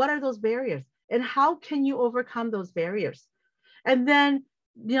like? What are those barriers? And how can you overcome those barriers? And then,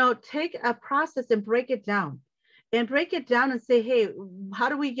 take a process and break it down. And break it down and say, hey, how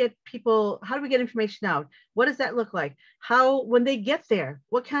do we get information out? What does that look like? How, when they get there,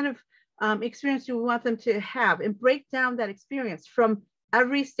 what kind of experience do we want them to have? And break down that experience from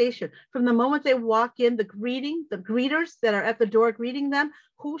every station. From the moment they walk in, the greeters that are at the door greeting them,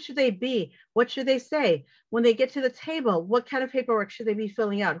 who should they be? What should they say? When they get to the table, what kind of paperwork should they be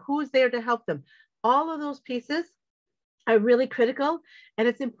filling out? Who is there to help them? All of those pieces are really critical. And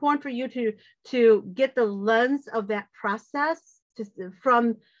it's important for you to get the lens of that process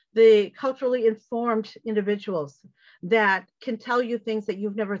from the culturally informed individuals that can tell you things that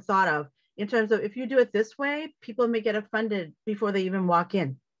you've never thought of in terms of if you do it this way, people may get offended before they even walk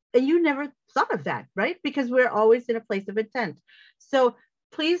in. And you never thought of that, right? Because we're always in a place of intent. So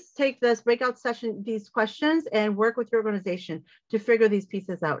please take this breakout session, these questions, and work with your organization to figure these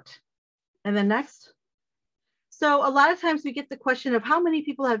pieces out. And then next. So a lot of times we get the question of how many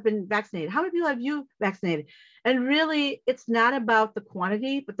people have been vaccinated? How many people have you vaccinated? And really, it's not about the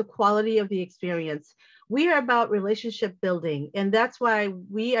quantity, but the quality of the experience. We are about relationship building, and that's why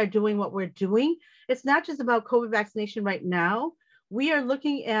we are doing what we're doing. It's not just about COVID vaccination right now. We are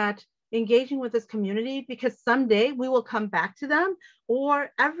looking at engaging with this community because someday we will come back to them, or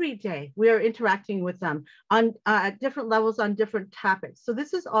every day we are interacting with them on at different levels on different topics. So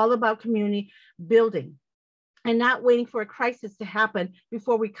this is all about community building and not waiting for a crisis to happen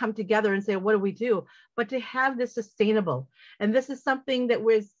before we come together and say, what do we do? But to have this sustainable. And this is something that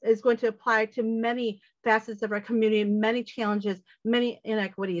is going to apply to many facets of our community, many challenges, many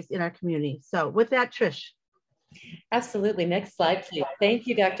inequities in our community. So with that, Trish. Absolutely. Next slide, please. Thank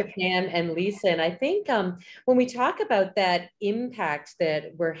you, Dr. Pam and Lisa. And I think when we talk about that impact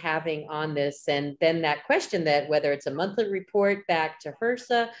that we're having on this, and then that question that whether it's a monthly report back to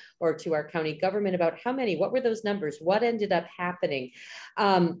HRSA or to our county government about how many, what were those numbers? What ended up happening?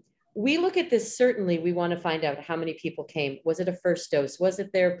 We look at this, certainly we want to find out how many people came. Was it a first dose? Was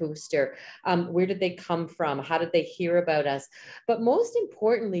it their booster? Where did they come from? How did they hear about us? But most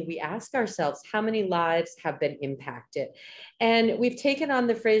importantly, we ask ourselves how many lives have been impacted. And we've taken on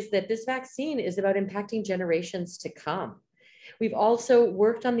the phrase that this vaccine is about impacting generations to come. We've also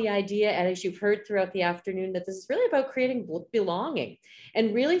worked on the idea, and as you've heard throughout the afternoon, that this is really about creating belonging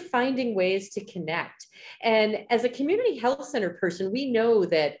and really finding ways to connect. And as a community health center person, we know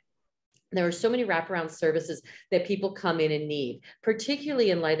that there are so many wraparound services that people come in and need,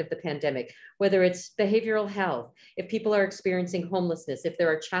 particularly in light of the pandemic, whether it's behavioral health, if people are experiencing homelessness, if there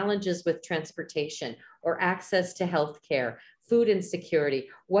are challenges with transportation or access to healthcare, food insecurity.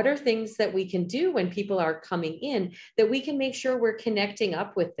 What are things that we can do when people are coming in that we can make sure we're connecting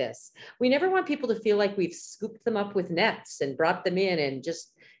up with this? We never want people to feel like we've scooped them up with nets and brought them in and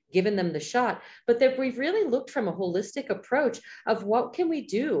just given them the shot, but that we've really looked from a holistic approach of what can we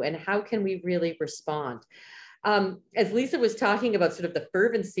do and how can we really respond. As Lisa was talking about sort of the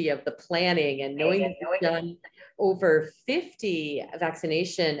fervency of the planning and knowing that we've done over 50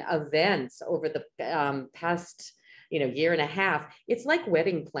 vaccination events over the past year and a half, it's like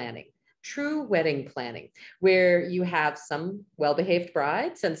wedding planning. True wedding planning, where you have some well-behaved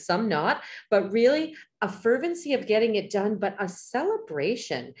brides and some not, but really a fervency of getting it done, but a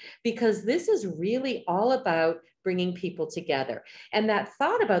celebration, because this is really all about bringing people together. And that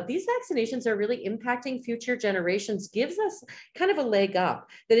thought about these vaccinations are really impacting future generations gives us kind of a leg up,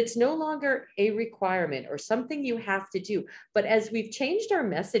 that it's no longer a requirement or something you have to do. But as we've changed our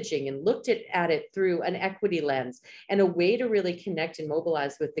messaging and looked at it through an equity lens and a way to really connect and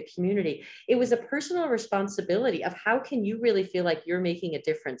mobilize with the community, it was a personal responsibility of how can you really feel like you're making a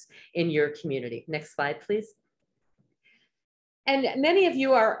difference in your community. Next slide, please. And many of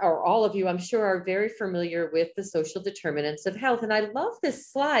you are, or all of you, I'm sure, are very familiar with the social determinants of health. And I love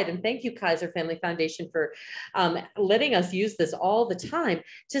this slide. And thank you, Kaiser Family Foundation, for letting us use this all the time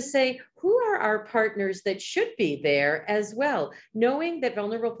to say, who are our partners that should be there as well? Knowing that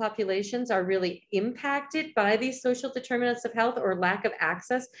vulnerable populations are really impacted by these social determinants of health or lack of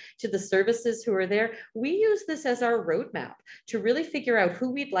access to the services who are there, we use this as our roadmap to really figure out who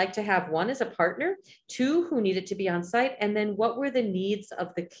we'd like to have, one, as a partner, two, who needed to be on site, and then what were the needs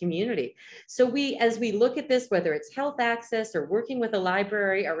of the community. So as we look at this, whether it's health access or working with a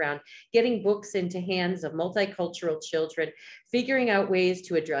library around getting books into hands of multicultural children, figuring out ways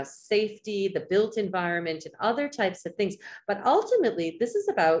to address safety, the built environment, and other types of things. But ultimately, this is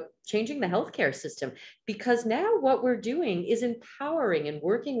about changing the healthcare system, because now what we're doing is empowering and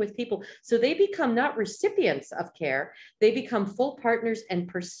working with people so they become not recipients of care, they become full partners and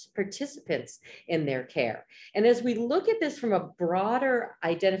participants in their care. And as we look at this from a broader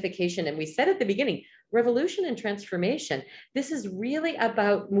identification, and we said at the beginning, revolution and transformation, this is really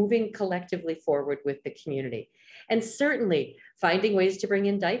about moving collectively forward with the community. And certainly finding ways to bring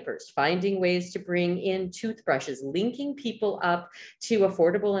in diapers, finding ways to bring in toothbrushes, linking people up to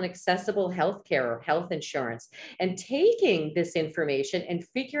affordable and accessible healthcare or health insurance, and taking this information and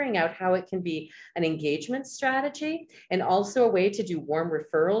figuring out how it can be an engagement strategy and also a way to do warm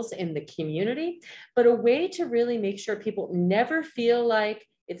referrals in the community, but a way to really make sure people never feel like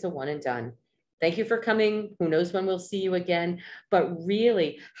it's a one and done. Thank you for coming. Who knows when we'll see you again, but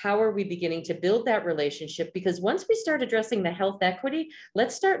really, how are we beginning to build that relationship? Because once we start addressing the health equity,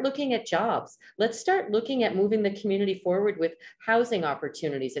 let's start looking at jobs. Let's start looking at moving the community forward with housing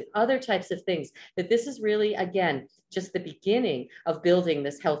opportunities and other types of things, that this is really, again, just the beginning of building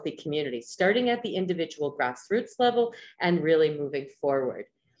this healthy community, starting at the individual grassroots level and really moving forward.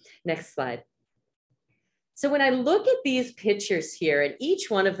 Next slide. So when I look at these pictures here, and each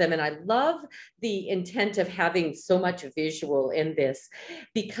one of them, and I love the intent of having so much visual in this,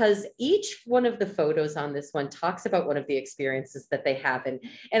 because each one of the photos on this one talks about one of the experiences that they have. And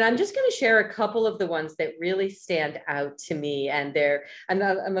I'm just going to share a couple of the ones that really stand out to me. And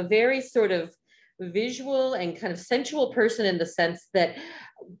I'm a very sort of visual and kind of sensual person in the sense that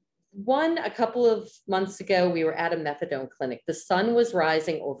a couple of months ago, we were at a methadone clinic. The sun was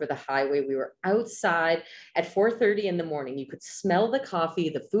rising over the highway. We were outside at 4:30 in the morning. You could smell the coffee.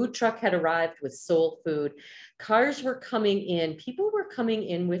 The food truck had arrived with soul food. Cars were coming in. People were coming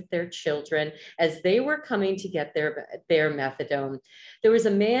in with their children as they were coming to get their methadone. There was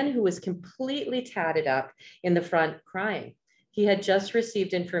a man who was completely tatted up in the front crying. He had just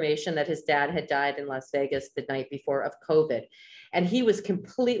received information that his dad had died in Las Vegas the night before of COVID. And he was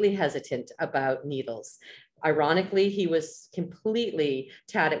completely hesitant about needles. Ironically, he was completely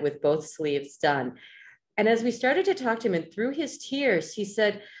tatted with both sleeves done. And as we started to talk to him, and through his tears, he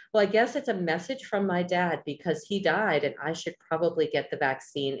said, well, I guess it's a message from my dad because he died and I should probably get the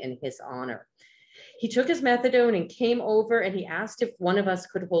vaccine in his honor. He took his methadone and came over and he asked if one of us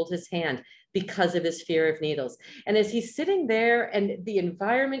could hold his hand because of his fear of needles. And as he's sitting there and the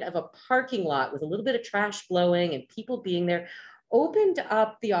environment of a parking lot with a little bit of trash blowing and people being there, opened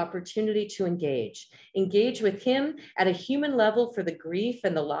up the opportunity to engage with him at a human level for the grief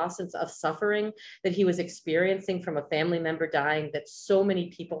and the losses of suffering that he was experiencing from a family member dying that so many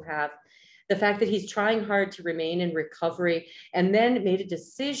people have. The fact that he's trying hard to remain in recovery and then made a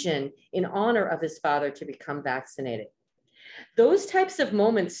decision in honor of his father to become vaccinated. Those types of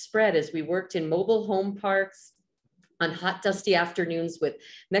moments spread as we worked in mobile home parks, on hot, dusty afternoons with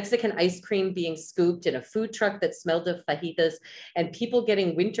Mexican ice cream being scooped in a food truck that smelled of fajitas, and people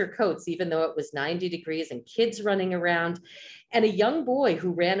getting winter coats, even though it was 90 degrees, and kids running around, and a young boy who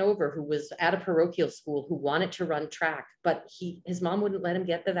ran over, who was at a parochial school, who wanted to run track, but his mom wouldn't let him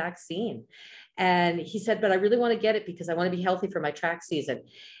get the vaccine. And he said, but I really want to get it because I want to be healthy for my track season.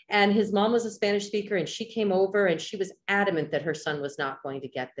 And his mom was a Spanish speaker, and she came over and she was adamant that her son was not going to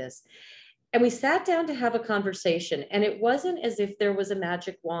get this. And we sat down to have a conversation, and it wasn't as if there was a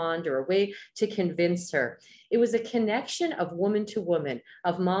magic wand or a way to convince her. It was a connection of woman to woman,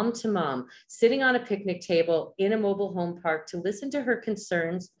 of mom to mom, sitting on a picnic table in a mobile home park to listen to her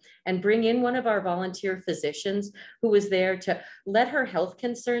concerns and bring in one of our volunteer physicians who was there to let her health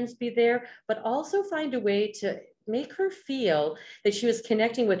concerns be there, but also find a way to make her feel that she was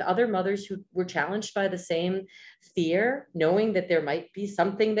connecting with other mothers who were challenged by the same fear, knowing that there might be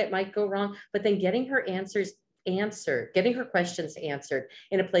something that might go wrong, but then getting her getting her questions answered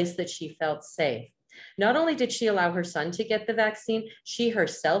in a place that she felt safe. Not only did she allow her son to get the vaccine, she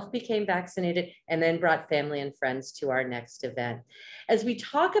herself became vaccinated and then brought family and friends to our next event. As we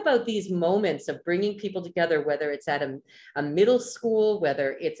talk about these moments of bringing people together, whether it's at a middle school,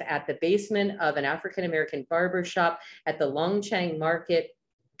 whether it's at the basement of an African-American barber shop, at the Longchang market,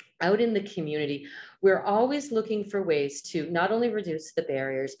 out in the community, we're always looking for ways to not only reduce the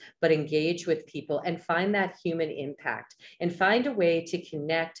barriers, but engage with people and find that human impact and find a way to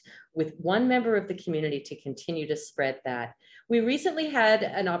connect with one member of the community to continue to spread that. We recently had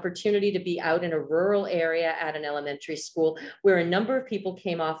an opportunity to be out in a rural area at an elementary school where a number of people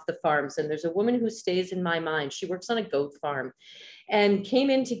came off the farms. And there's a woman who stays in my mind. She works on a goat farm and came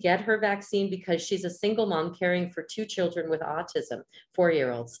in to get her vaccine because she's a single mom caring for 2 children with autism,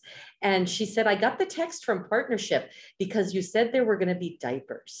 4-year-olds. And she said, I got the text from Partnership because you said there were going to be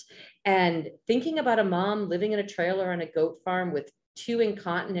diapers. And thinking about a mom living in a trailer on a goat farm with 2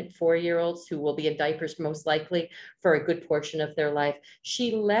 incontinent 4-year-olds who will be in diapers most likely for a good portion of their life,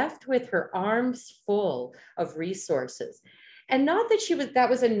 she left with her arms full of resources. And not that that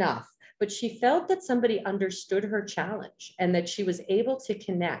was enough, but she felt that somebody understood her challenge and that she was able to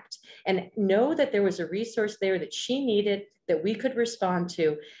connect and know that there was a resource there that she needed, that we could respond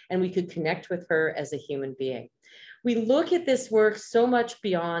to, and we could connect with her as a human being. We look at this work so much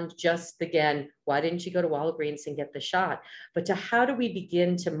beyond just, again, why didn't you go to Walgreens and get the shot? But to how do we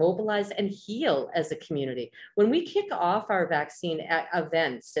begin to mobilize and heal as a community? When we kick off our vaccine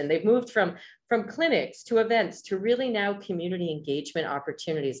events, and they've moved from clinics to events to really now community engagement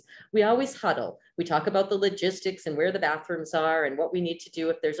opportunities, we always huddle. We talk about the logistics and where the bathrooms are and what we need to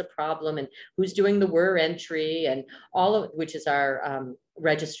do if there's a problem and who's doing the WER entry and all of which is our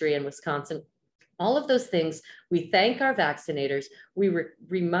registry in Wisconsin. All of those things, we thank our vaccinators. We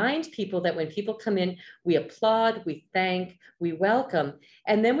remind people that when people come in, we applaud, we thank, we welcome.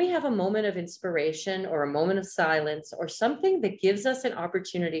 And then we have a moment of inspiration or a moment of silence or something that gives us an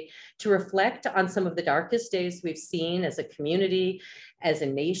opportunity to reflect on some of the darkest days we've seen as a community, as a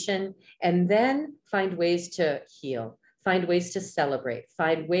nation, and then find ways to heal, find ways to celebrate,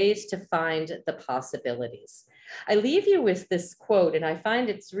 find ways to find the possibilities. I leave you with this quote, and I find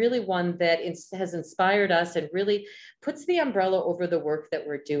it's really one that has inspired us and really puts the umbrella over the work that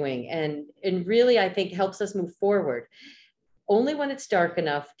we're doing and really, I think, helps us move forward. Only when it's dark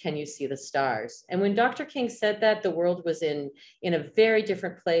enough can you see the stars. And when Dr. King said that, the world was in a very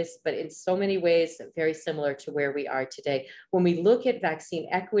different place, but in so many ways, very similar to where we are today. When we look at vaccine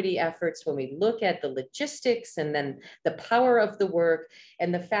equity efforts, when we look at the logistics and then the power of the work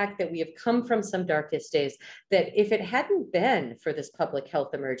and the fact that we have come from some darkest days, that if it hadn't been for this public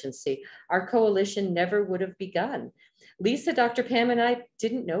health emergency, our coalition never would have begun. Lisa, Dr. Pam, and I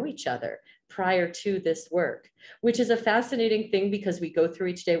didn't know each other prior to this work, which is a fascinating thing because we go through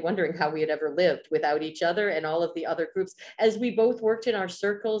each day wondering how we had ever lived without each other and all of the other groups. As we both worked in our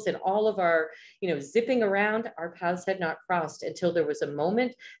circles and all of our, zipping around, our paths had not crossed until there was a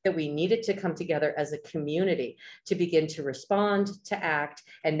moment that we needed to come together as a community to begin to respond, to act,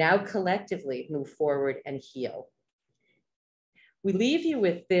 and now collectively move forward and heal. We leave you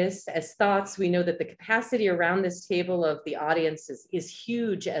with this as thoughts. We know that the capacity around this table of the audience is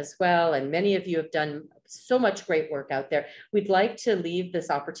huge as well. And many of you have done so much great work out there. We'd like to leave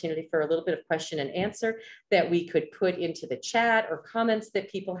this opportunity for a little bit of question and answer that we could put into the chat or comments that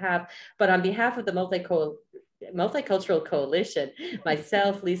people have. But on behalf of the Multicultural Coalition,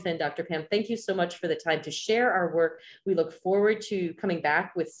 myself, Lisa, and Dr. Pam, thank you so much for the time to share our work. We look forward to coming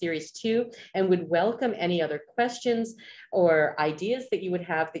back with Series 2 and would welcome any other questions or ideas that you would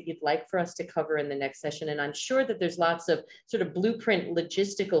have that you'd like for us to cover in the next session. And I'm sure that there's lots of sort of blueprint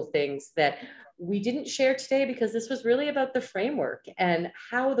logistical things that we didn't share today because this was really about the framework and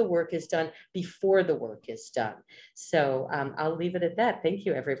how the work is done before the work is done. So I'll leave it at that. Thank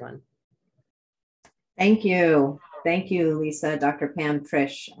you, everyone. Thank you. Thank you, Lisa, Dr. Pam,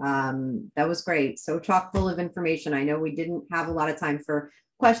 Trish. That was great. So chock full of information. I know we didn't have a lot of time for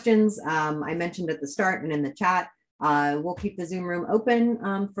questions. I mentioned at the start and in the chat, we'll keep the Zoom room open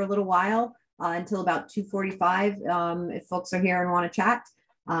for a little while until about 2:45 if folks are here and want to chat.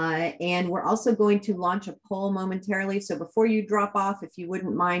 And we're also going to launch a poll momentarily. So before you drop off, if you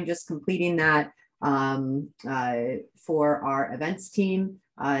wouldn't mind just completing that for our events team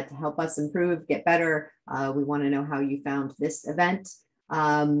to help us improve, get better. We want to know how you found this event.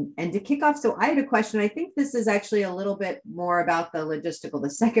 And to kick off, so I had a question. I think this is actually a little bit more about the logistical, the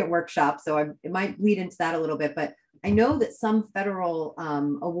second workshop. So it might lead into that a little bit, but I know that some federal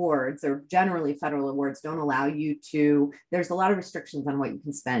awards, or generally federal awards, don't allow you to, there's a lot of restrictions on what you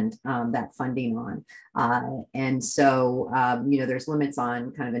can spend that funding on. And so, there's limits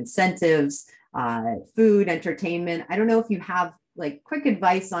on kind of incentives, food, entertainment. I don't know if you have like quick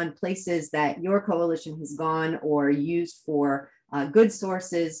advice on places that your coalition has gone or used for good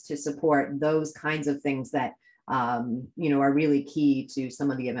sources to support those kinds of things that, are really key to some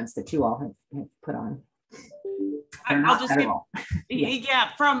of the events that you all have put on. I'll just give, yeah,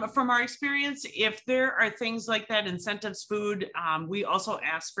 from our experience, if there are things like that, incentives, food, we also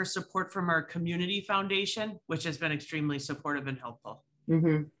ask for support from our community foundation, which has been extremely supportive and helpful.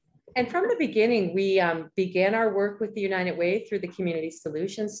 Mm-hmm. And from the beginning, we began our work with the United Way through the Community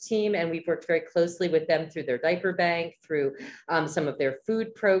Solutions team, and we've worked very closely with them through their diaper bank, through some of their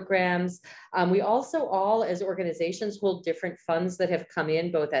food programs. We also all, as organizations, hold different funds that have come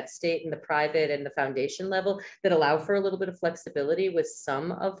in, both at state and the private and the foundation level, that allow for a little bit of flexibility with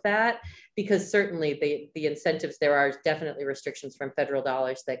some of that, because certainly the incentives, there are definitely restrictions from federal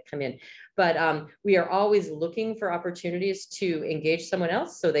dollars that come in. But we are always looking for opportunities to engage someone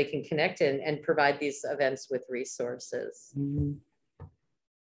else so they can connect and provide these events with resources. Mm-hmm.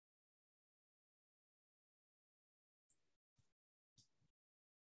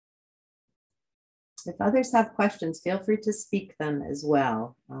 If others have questions, feel free to speak them as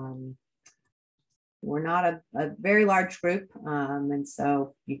well. We're not a very large group, and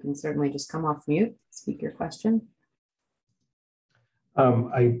so you can certainly just come off mute, speak your question.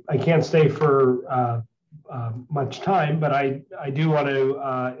 I can't stay for much time, but I do want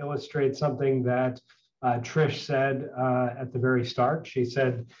to illustrate something that Trish said at the very start. She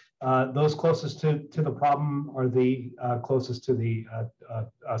said those closest to the problem are the closest to the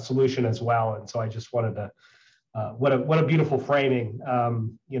solution as well. And so I just wanted to, what a beautiful framing.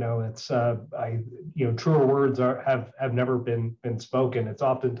 It's truer words have never been spoken. It's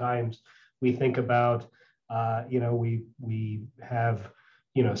oftentimes we think about we have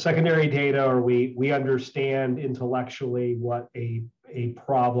secondary data, or we understand intellectually what a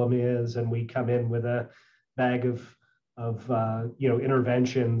problem is, and we come in with a bag of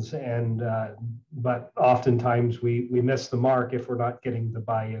interventions, and but oftentimes we miss the mark if we're not getting the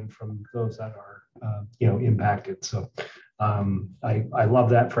buy-in from those that are impacted. So I love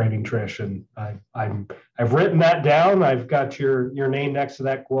that framing, Trish, and I've written that down. I've got your name next to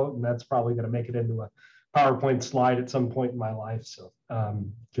that quote, and that's probably going to make it into a PowerPoint slide at some point in my life. So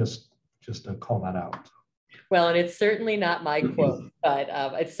just to call that out. Well, and it's certainly not my quote, but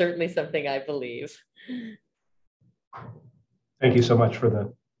it's certainly something I believe. Thank you so much for the.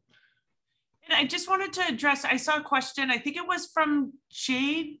 And I just wanted to address, I saw a question, I think it was from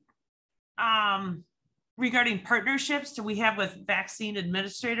Jade, regarding partnerships that we have with vaccine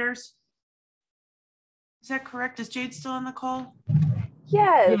administrators. Is that correct? Is Jade still on the call?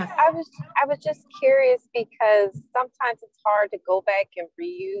 Yes, yeah. I was just curious, because sometimes it's hard to go back and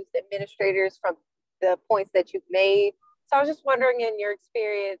reuse administrators from the points that you've made. So I was just wondering, in your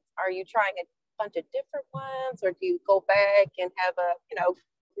experience, are you trying a bunch of different ones, or do you go back and have a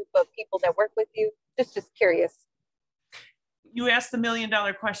group of people that work with you? Just curious. You asked the $1 million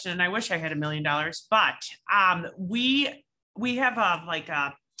question, and I wish I had $1 million, but we have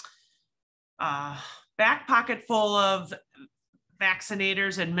a back pocket full of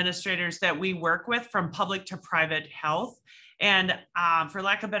vaccinators, administrators that we work with, from public to private health. And for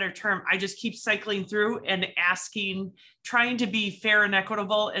lack of a better term, I just keep cycling through and asking, trying to be fair and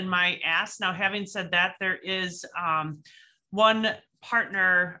equitable in my ask. Now, having said that, there is one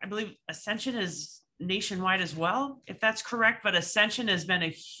partner, I believe Ascension is nationwide as well, if that's correct, but Ascension has been a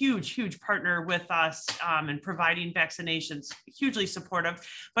huge partner with us in providing vaccinations, hugely supportive,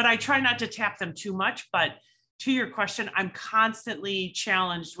 but I try not to tap them too much. But to your question, I'm constantly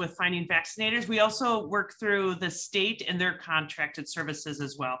challenged with finding vaccinators. We also work through the state and their contracted services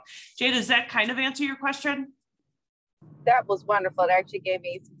as well. Jade, does that kind of answer your question? That was wonderful. It actually gave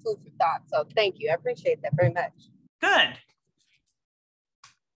me some food for thought. So thank you. I appreciate that very much. Good.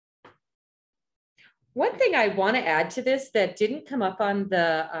 One thing I want to add to this that didn't come up on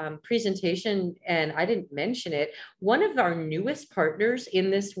the presentation, and I didn't mention it, one of our newest partners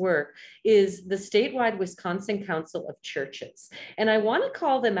in this work is the statewide Wisconsin Council of Churches. And I want to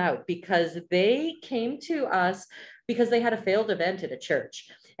call them out because they came to us because they had a failed event at a church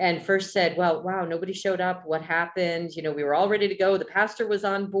and first said, well, wow, nobody showed up. What happened? We were all ready to go. The pastor was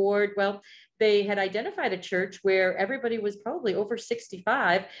on board. Well, they had identified a church where everybody was probably over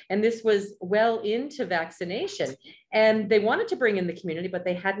 65, and this was well into vaccination. And they wanted to bring in the community, but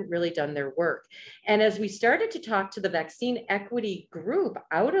they hadn't really done their work. And as we started to talk to the vaccine equity group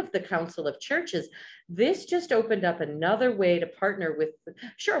out of the Council of Churches, this just opened up another way to partner with,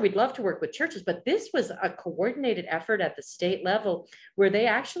 sure, we'd love to work with churches, but this was a coordinated effort at the state level where they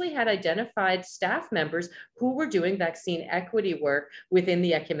actually had identified staff members who were doing vaccine equity work within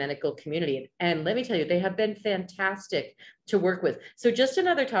the ecumenical community. And let me tell you, they have been fantastic to work with. So just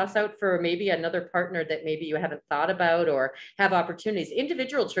another toss out for maybe another partner that maybe you haven't thought about or have opportunities.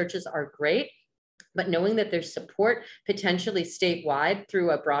 Individual churches are great, but knowing that there's support potentially statewide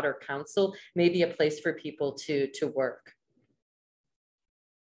through a broader council may be a place for people to work.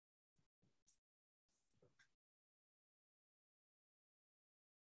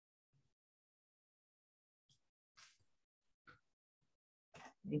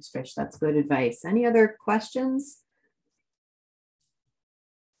 Thanks, Trish. That's good advice. Any other questions?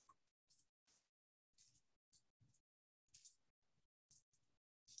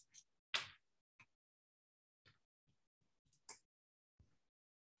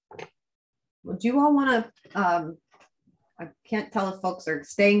 Well, do you all want to, I can't tell if folks are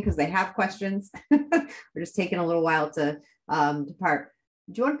staying because they have questions. We're just taking a little while to depart.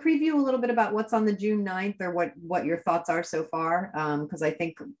 Do you want to preview a little bit about what's on the June 9th or what your thoughts are so far? Because I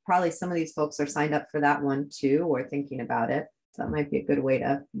think probably some of these folks are signed up for that one too, or thinking about it. So that might be a good way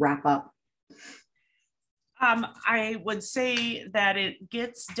to wrap up. I would say that it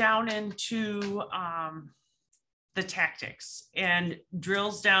gets down into the tactics and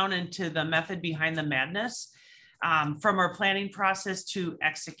drills down into the method behind the madness, from our planning process to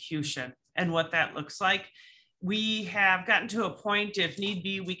execution and what that looks like. We have gotten to a point, if need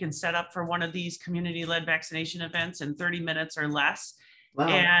be, we can set up for one of these community-led vaccination events in 30 minutes or less. Wow.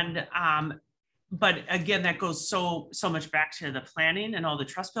 And but again, that goes so much back to the planning and all the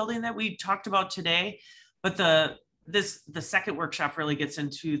trust building that we talked about today. But the second workshop really gets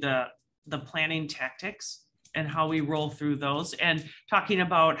into the planning tactics and how we roll through those, and talking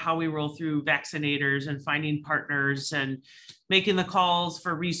about how we roll through vaccinators and finding partners and making the calls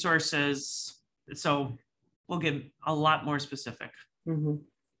for resources. So we'll get a lot more specific. Mm-hmm.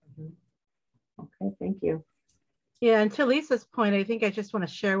 Mm-hmm. Okay, thank you. Yeah, and to Lisa's point, I think I just want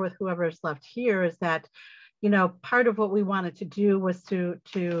to share with whoever's left here is that, you know, part of what we wanted to do was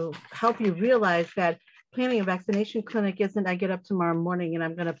to help you realize that planning a vaccination clinic isn't I get up tomorrow morning and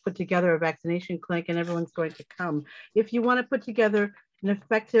I'm going to put together a vaccination clinic and everyone's going to come. If you want to put together an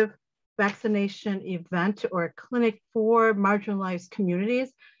effective vaccination event or a clinic for marginalized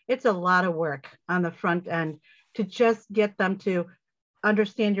communities, it's a lot of work on the front end to just get them to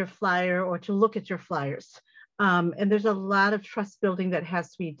understand your flyer or to look at your flyers. And there's a lot of trust building that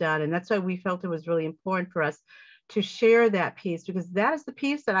has to be done. And that's why we felt it was really important for us to share that piece, because that is the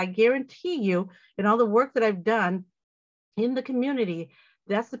piece that I guarantee you in all the work that I've done in the community,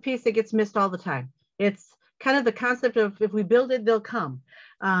 that's the piece that gets missed all the time. It's kind of the concept of if we build it, they'll come.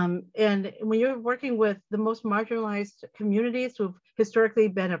 And when you're working with the most marginalized communities who've historically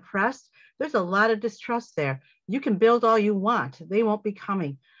been oppressed, there's a lot of distrust there. You can build all you want. They won't be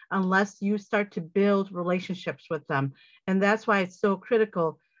coming unless you start to build relationships with them. And that's why it's so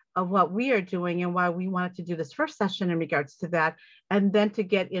critical of what we are doing and why we wanted to do this first session in regards to that, and then to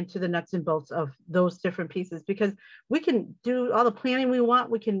get into the nuts and bolts of those different pieces, because we can do all the planning we want,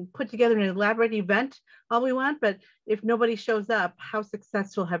 we can put together an elaborate event all we want, but if nobody shows up, how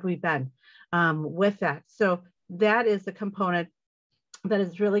successful have we been with that? So that is a component that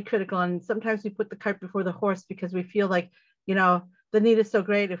is really critical. And sometimes we put the cart before the horse because we feel like, you know, the need is so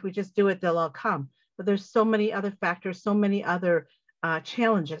great, if we just do it, they'll all come. But there's so many other factors, so many other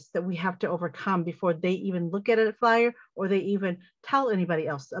challenges that we have to overcome before they even look at a flyer or they even tell anybody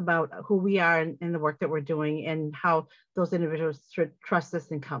else about who we are and the work that we're doing and how those individuals should trust us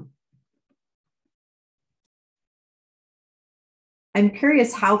and come. I'm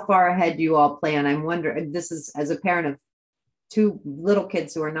curious how far ahead you all plan. I'm wondering, this is as a parent of 2 little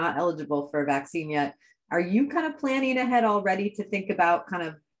kids who are not eligible for a vaccine yet, are you kind of planning ahead already to think about kind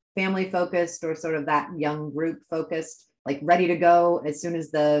of family focused or sort of that young group focused, like ready to go as soon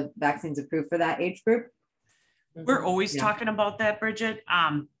as the vaccine's approved for that age group? We're always talking about that, Bridget.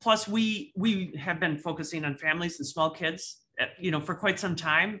 Plus we have been focusing on families and small kids, you know, for quite some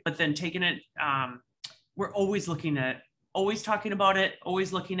time, but then taking it, we're always looking at, always talking about it,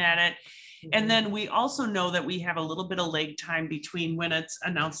 always looking at it. And then we also know that we have a little bit of lag time between when it's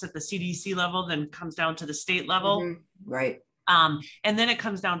announced at the CDC level, then comes down to the state level. Right. And then it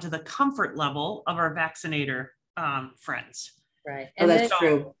comes down to the comfort level of our vaccinator friends. Right. And that's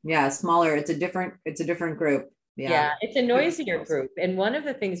true. Yeah. Smaller. It's a different group. Yeah, it's a noisier group. And one of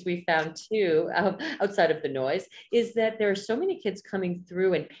the things we found too, outside of the noise, is that there are so many kids coming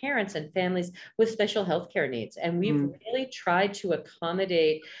through and parents and families with special healthcare needs. And we've really tried to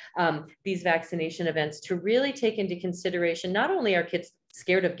accommodate these vaccination events to really take into consideration, not only are kids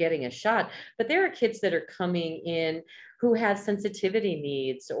scared of getting a shot, but there are kids that are coming in who have sensitivity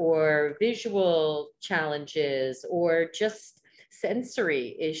needs or visual challenges or just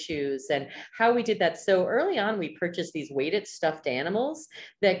sensory issues, and how we did that. So early on, we purchased these weighted stuffed animals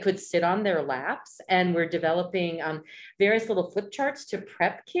that could sit on their laps, and we're developing various little flip charts to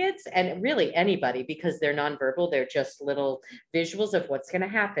prep kids and really anybody, because they're nonverbal. They're just little visuals of what's going to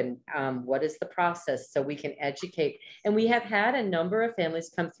happen. What is the process, so we can educate. And we have had a number of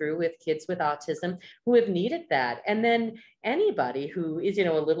families come through with kids with autism who have needed that. And then anybody who is,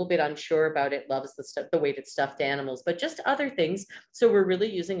 a little bit unsure about it, loves the weighted stuffed animals, but just other things. So we're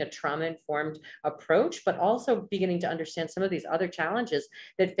really using a trauma-informed approach, but also beginning to understand some of these other challenges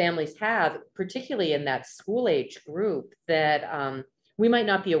that families have, particularly in that school age group that we might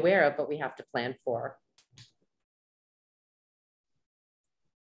not be aware of, but we have to plan for.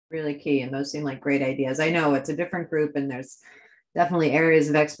 Really key. And those seem like great ideas. I know it's a different group and there's definitely areas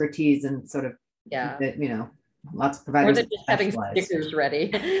of expertise and sort of, lots of providers. More than just having stickers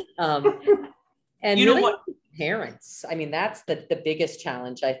ready. And you really know what? Parents, I mean, that's the biggest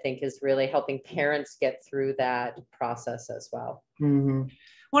challenge, I think, is really helping parents get through that process as well.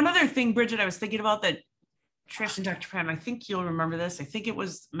 One other thing, Bridget, I was thinking about that, Trish and Dr. Pam, I think you'll remember this. I think it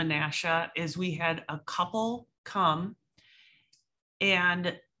was Menasha, is we had a couple come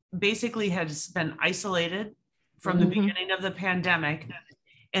and basically had been isolated from the beginning of the pandemic.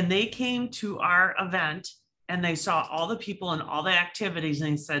 And they came to our event and they saw all the people and all the activities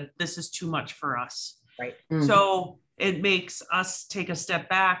and they said, this is too much for us. Right. So it makes us take a step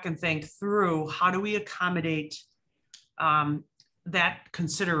back and think through, how do we accommodate that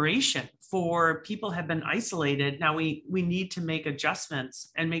consideration for people have been isolated. Now we need to make adjustments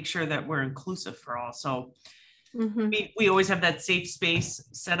and make sure that we're inclusive for all. So we always have that safe space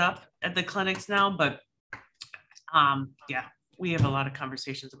set up at the clinics now, but yeah, we have a lot of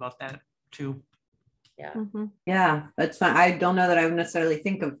conversations about that too. Yeah. Yeah, that's fine. I don't know that I would necessarily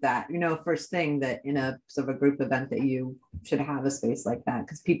think of that, first thing, that in a sort of a group event that you should have a space like that,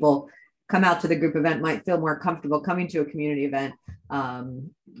 because people come out to the group event might feel more comfortable coming to a community event,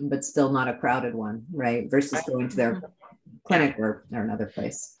 but still not a crowded one, right? Versus going to their clinic or another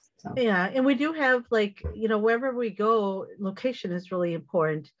place. So. Yeah, and we do have, like, wherever we go, location is really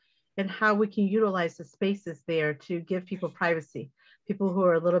important, and how we can utilize the spaces there to give people privacy. People who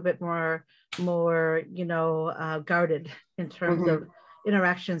are a little bit more guarded in terms of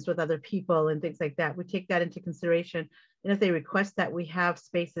interactions with other people and things like that. We take that into consideration. And if they request that, we have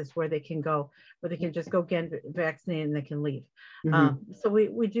spaces where they can go, where they can just go get vaccinated and they can leave. So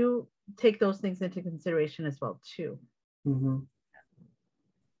we do take those things into consideration as well too.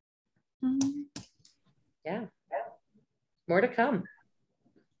 Yeah, more to come.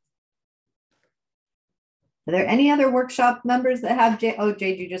 Are there any other workshop members that have Jade? Oh,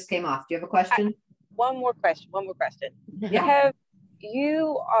 Jade, you just came off. Do you have a question? One more question. Yeah. Have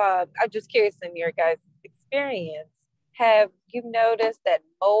you, I'm just curious in your guys' experience, have you noticed that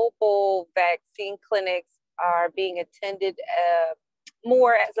mobile vaccine clinics are being attended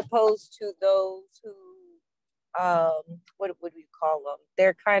more as opposed to those who, what would we call them?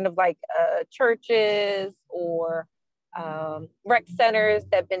 They're kind of like churches or rec centers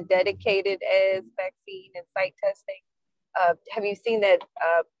that have been dedicated as vaccine and site testing. Have you seen that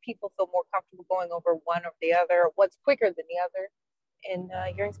people feel more comfortable going over one or the other? What's quicker than the other in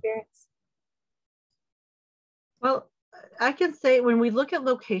your experience? Well, I can say when we look at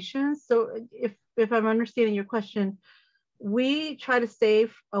locations, so if I'm understanding your question, we try to stay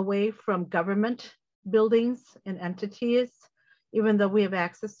away from government buildings and entities, even though we have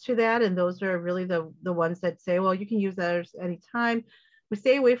access to that. And those are really the ones that say, well, you can use ours anytime. We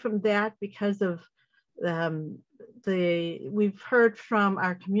stay away from that because of we've heard from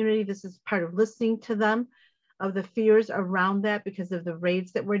our community, this is part of listening to them, of the fears around that because of the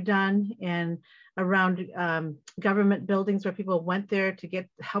raids that were done and around government buildings where people went there to get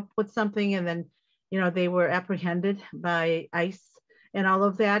help with something. And then, they were apprehended by ICE and all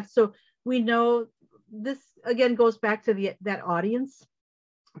of that. So we know this again goes back to that audience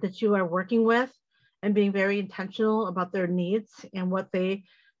that you are working with and being very intentional about their needs and what they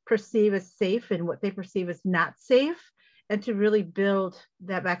perceive as safe and what they perceive as not safe, and to really build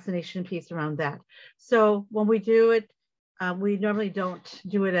that vaccination piece around that. So when we do it, we normally don't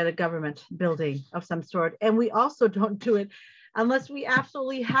do it at a government building of some sort. And we also don't do it unless we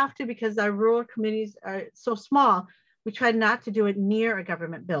absolutely have to, because our rural communities are so small, we try not to do it near a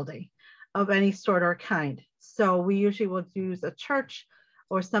government building of any sort or kind. So we usually will use a church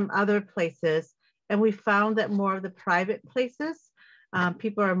or some other places. And we found that more of the private places,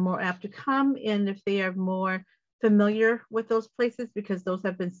 people are more apt to come in if they are more familiar with those places, because those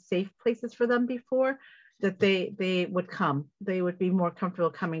have been safe places for them before, that they would come. They would be more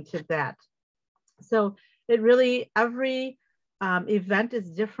comfortable coming to that. So it really, every event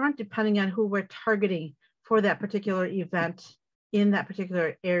is different depending on who we're targeting for that particular event in that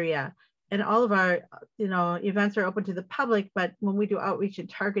particular area. And all of our, events are open to the public, but when we do outreach and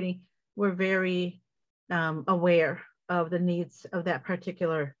targeting, we're very aware of the needs of that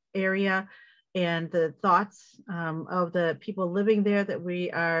particular area and the thoughts of the people living there that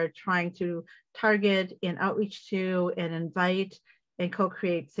we are trying to target and outreach to and invite and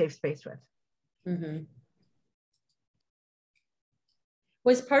co-create safe space with. Mm-hmm.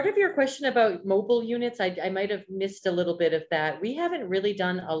 Was part of your question about mobile units? I might have missed a little bit of that. We haven't really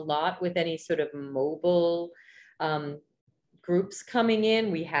done a lot with any sort of mobile groups coming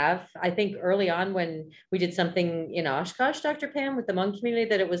in. We have, I think early on when we did something in Oshkosh, Dr. Pam, with the Hmong community,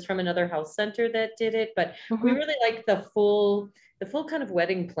 that it was from another health center that did it, but we really like the full kind of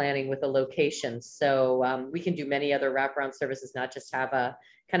wedding planning with a location. So we can do many other wraparound services, not just have a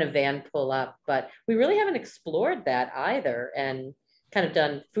kind of van pull up, but we really haven't explored that either, and kind of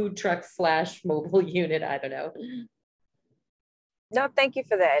done food truck / mobile unit. I don't know. No, thank you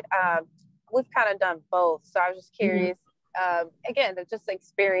for that. We've kind of done both. So I was just curious, again, just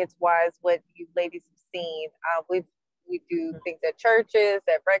experience wise, what you ladies have seen. We do things at churches,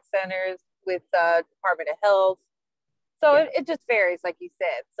 at rec centers, with Department of Health. So it just varies, like you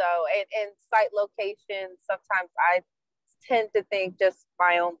said. So, and site locations, sometimes I tend to think, just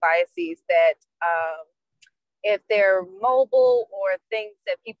my own biases, that if they're mobile or things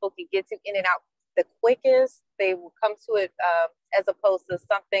that people can get to in and out the quickest, they will come to it, as opposed to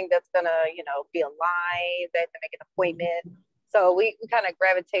something that's gonna, be a line, they have to make an appointment. So we kind of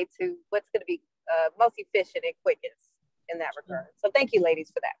gravitate to what's gonna be most efficient and quickest in that regard. So thank you, ladies,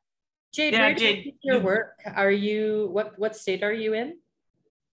 for that. Jade, where do you do your work? Are you, what state are you in?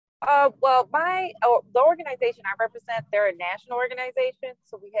 Well, the organization I represent, they're a national organization.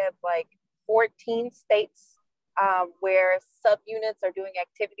 So we have like 14 states where subunits are doing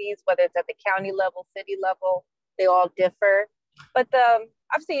activities, whether it's at the county level, city level, they all differ. But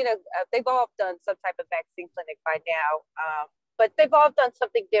I've seen they've all done some type of vaccine clinic by now, but they've all done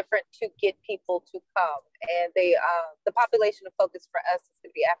something different to get people to come. And the population of focus for us is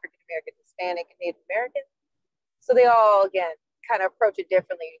going to be African American, Hispanic, and Native American. So they all, again, kind of approach it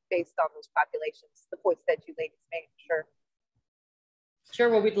differently based on those populations, the points that you ladies made, sure. Sure.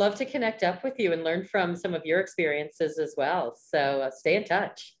 Well, we'd love to connect up with you and learn from some of your experiences as well. So stay in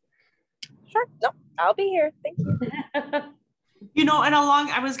touch. Sure. No, I'll be here. Thank you. And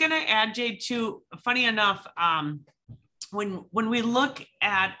I was going to add, Jade, too, funny enough, when we look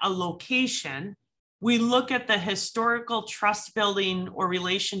at a location, we look at the historical trust building or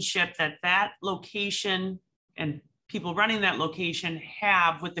relationship that location and people running that location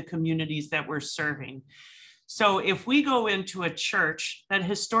have with the communities that we're serving. So if we go into a church that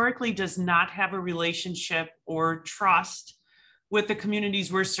historically does not have a relationship or trust with the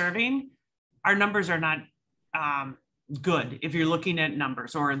communities we're serving, our numbers are not good. If you're looking at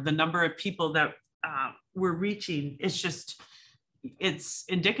numbers or the number of people that we're reaching, it's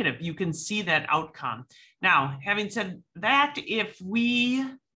indicative. You can see that outcome. Now, having said that,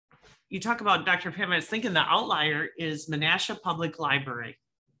 you talk about Dr. Pam, I was thinking the outlier is Menasha Public Library.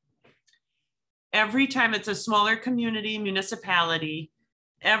 Every time it's a smaller community, municipality,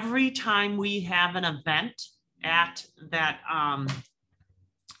 every time we have an event at that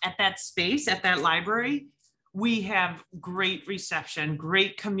space, at that library, we have great reception,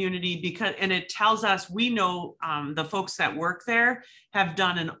 great community, and it tells us, we know the folks that work there have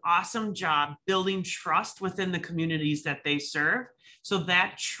done an awesome job building trust within the communities that they serve. So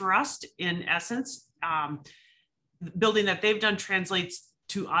that trust, in essence, building that they've done translates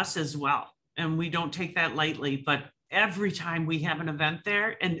to us as well. And we don't take that lightly, but every time we have an event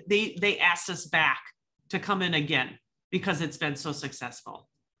there, and they asked us back to come in again because it's been so successful.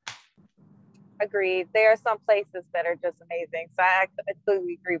 Agreed. There are some places that are just amazing. So I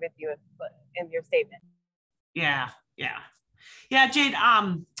completely agree with you in your statement. Yeah, Jade,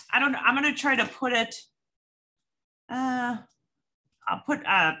 I'm going to try to put it, I'll put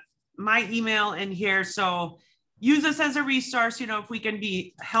my email in here. So use this as a resource, if we can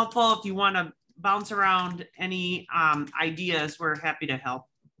be helpful, if you want to bounce around any ideas, we're happy to help.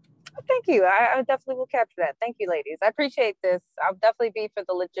 Thank you. I definitely will capture that. Thank you, ladies. I appreciate this. I'll definitely be for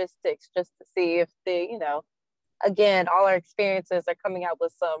the logistics just to see if the, again, all our experiences are coming out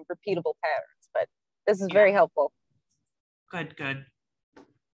with some repeatable patterns, but this is very helpful. Good, good.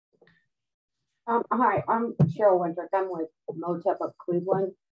 Hi, I'm Cheryl Wintrick. I'm with MOTEP of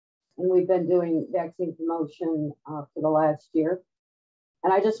Cleveland, and we've been doing vaccine promotion for the last year.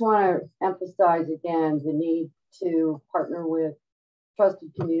 And I just want to emphasize again the need to partner with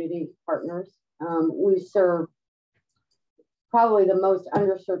trusted community partners. We serve probably the most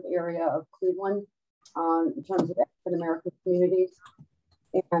underserved area of Cleveland in terms of African American communities,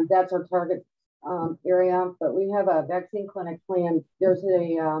 and that's our target area. But we have a vaccine clinic planned. There's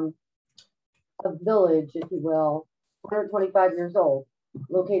a village, if you will, 125 years old,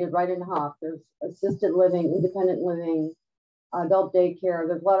 located right in Huff. There's assisted living, independent living, adult daycare.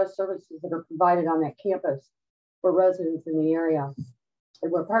 There's a lot of services that are provided on that campus for residents in the area.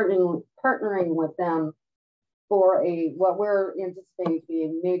 And we're partnering with them for what we're anticipating to be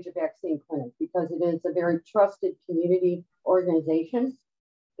a major vaccine clinic, because it is a very trusted community organization.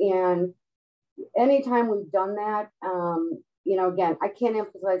 And anytime we've done that, again, I can't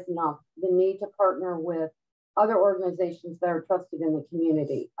emphasize enough the need to partner with other organizations that are trusted in the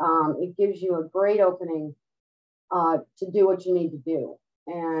community. It gives you a great opening to do what you need to do.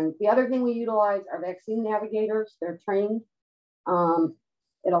 And the other thing we utilize are vaccine navigators. They're trained.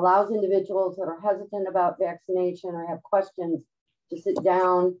 It allows individuals that are hesitant about vaccination or have questions to sit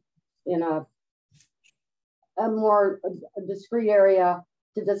down in a more discreet area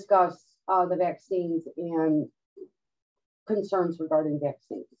to discuss the vaccines and concerns regarding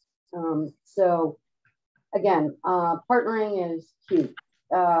vaccines. So again, partnering is key.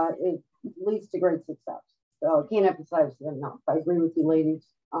 It leads to great success. So I can't emphasize it enough. I agree with you ladies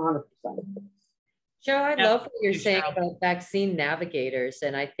 100%. Joe, I love what you're saying about vaccine navigators.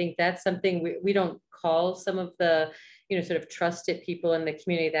 And I think that's something we don't call some of the, sort of trusted people in the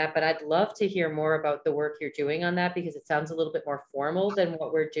community that, but I'd love to hear more about the work you're doing on that, because it sounds a little bit more formal than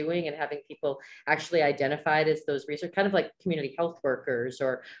what we're doing, and having people actually identified as those research, kind of like community health workers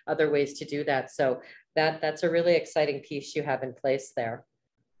or other ways to do that. So that's a really exciting piece you have in place there.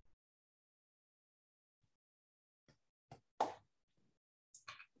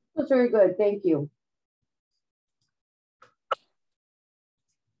 That's very good. Thank you.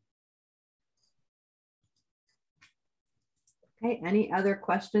 Okay, any other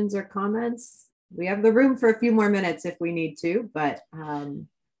questions or comments? We have the room for a few more minutes if we need to, but I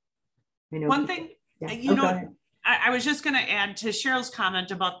know one thing, yeah. I was just going to add to Cheryl's comment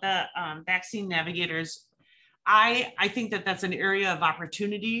about the vaccine navigators. I think that that's an area of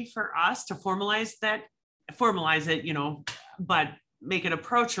opportunity for us to formalize it, but make it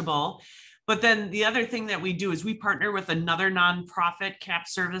approachable. But then the other thing that we do is we partner with another nonprofit, CAP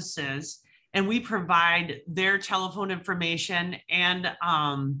Services, and we provide their telephone information, and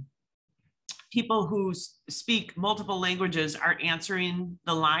people who speak multiple languages are answering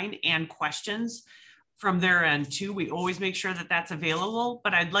the line and questions from their end too. We always make sure that that's available,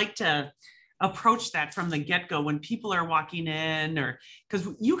 but I'd like to approach that from the get-go when people are walking in, or because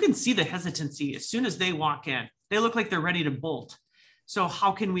you can see the hesitancy as soon as they walk in. They look like they're ready to bolt. So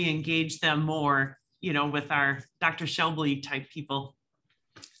how can we engage them more, with our Dr. Shelby type people?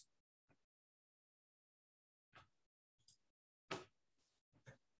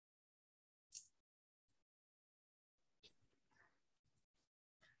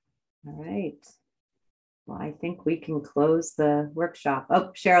 All right. Well, I think we can close the workshop.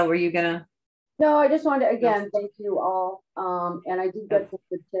 Oh, Cheryl, were you gonna? No, I just wanted to, again, thank you all. And I did get some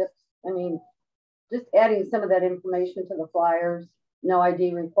good tips. I mean, just adding some of that information to the flyers, no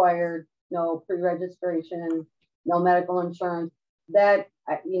ID required, no pre-registration, no medical insurance, that,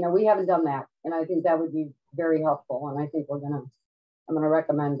 we haven't done that. And I think that would be very helpful. And I think I'm gonna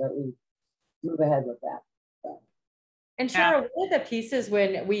recommend that we move ahead with that. And Cheryl, one of the pieces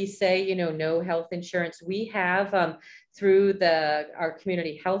when we say, no health insurance, we have through our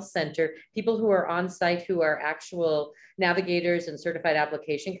community health center, people who are on site who are actual navigators and certified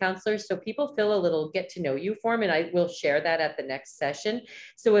application counselors. So people fill a little get to know you form, and I will share that at the next session.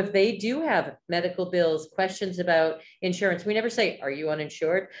 So if they do have medical bills, questions about insurance, we never say, are you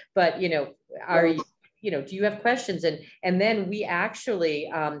uninsured? But, are you, do you have questions? And then we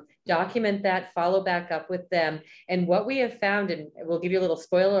actually document that, follow back up with them. And what we have found, and we'll give you a little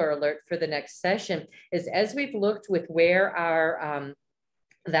spoiler alert for the next session, is as we've looked with where our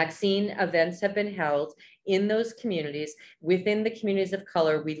vaccine events have been held in those communities, within the communities of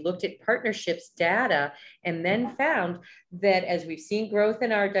color. We looked at partnerships data and then found that as we've seen growth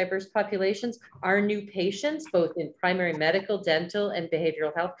in our diverse populations, our new patients, both in primary medical, dental, and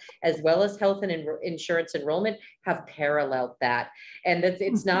behavioral health, as well as health and insurance enrollment, have paralleled that. And that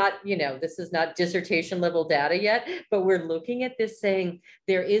it's not, you know, this is not dissertation level data yet, but we're looking at this saying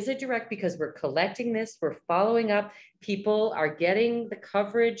there is a direct, because we're collecting this, we're following up, people are getting the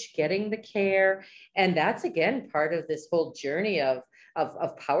coverage, getting the care. And that's, again, part of this whole journey of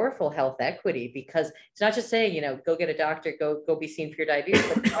powerful health equity, because it's not just saying, you know, go get a doctor, go be seen for your diabetes,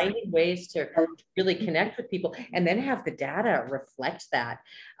 but finding ways to really connect with people and then have the data reflect that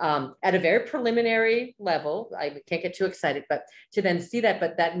at a very preliminary level. I can't get too excited, but to then see that,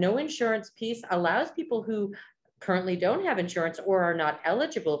 but that no insurance piece allows people who currently don't have insurance or are not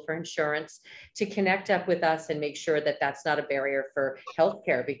eligible for insurance to connect up with us and make sure that that's not a barrier for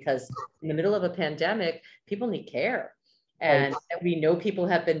healthcare, because in the middle of a pandemic, people need care. And we know people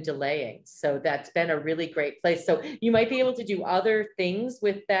have been delaying. So that's been a really great place. So you might be able to do other things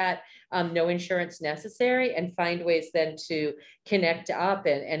with that no insurance necessary, and find ways then to connect up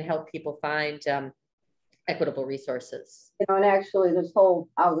and help people find equitable resources. You know, and actually this whole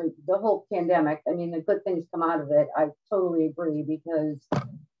outreach, the whole pandemic, I mean, the good things come out of it. I totally agree, because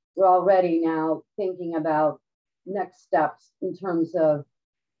we're already now thinking about next steps in terms of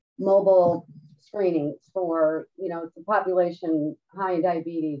mobile screenings for, you know, the population high in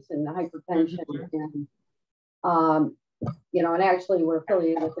diabetes and hypertension. And, you know, and actually we're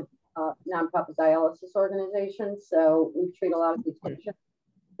affiliated with a nonprofit dialysis organization. So we treat a lot of these patients,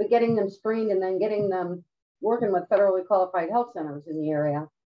 but getting them screened and then getting them working with federally qualified health centers in the area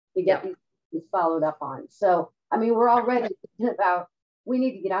to get these followed up on. So, I mean, we're already thinking about, we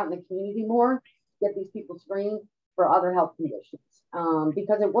need to get out in the community more, get these people screened for other health conditions,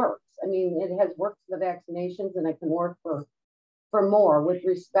 because it works. I mean, it has worked for the vaccinations, and it can work for more with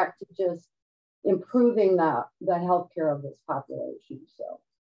respect to just improving the healthcare of this population. So,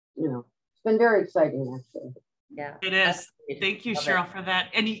 you know, it's been very exciting, actually. Yeah, it is. Thank you, Cheryl, for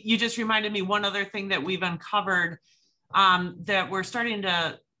that. And you just reminded me one other thing that we've uncovered, that we're starting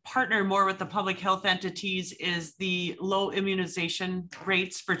to partner more with the public health entities, is the low immunization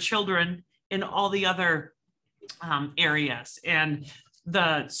rates for children in all the other areas. And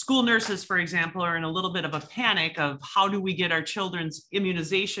the school nurses, for example, are in a little bit of a panic of how do we get our children's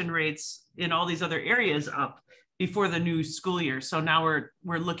immunization rates in all these other areas up before the new school year. So now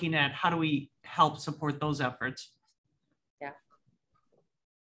we're looking at how do we help support those efforts. Yeah.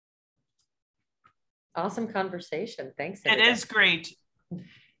 Awesome conversation. Thanks. Everybody. It is great.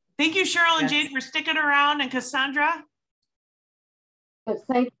 Thank you, Cheryl and Jade, for sticking around, and Cassandra. Yes,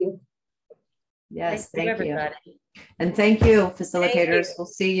 thank you. Yes, thank you. And thank you, facilitators. We'll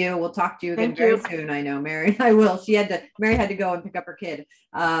see you. We'll talk to you again very soon. I know Mary, I will. Mary had to go and pick up her kid.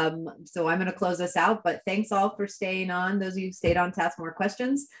 So I'm going to close this out, but thanks all for staying on. Those of you who stayed on to ask more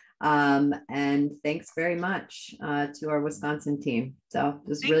questions. And thanks very much to our Wisconsin team. So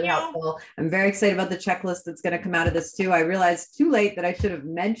this is really helpful. I'm very excited about the checklist that's going to come out of this too. I realized too late that I should have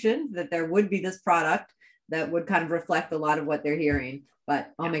mentioned that there would be this product that would kind of reflect a lot of what they're hearing,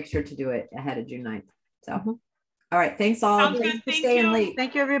 but I'll make sure to do it ahead of June 9th. So, all right. Thanks all. Thanks for staying late.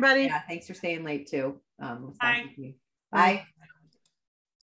 Thank you, everybody. Yeah. Thanks for staying late too. Bye. Bye.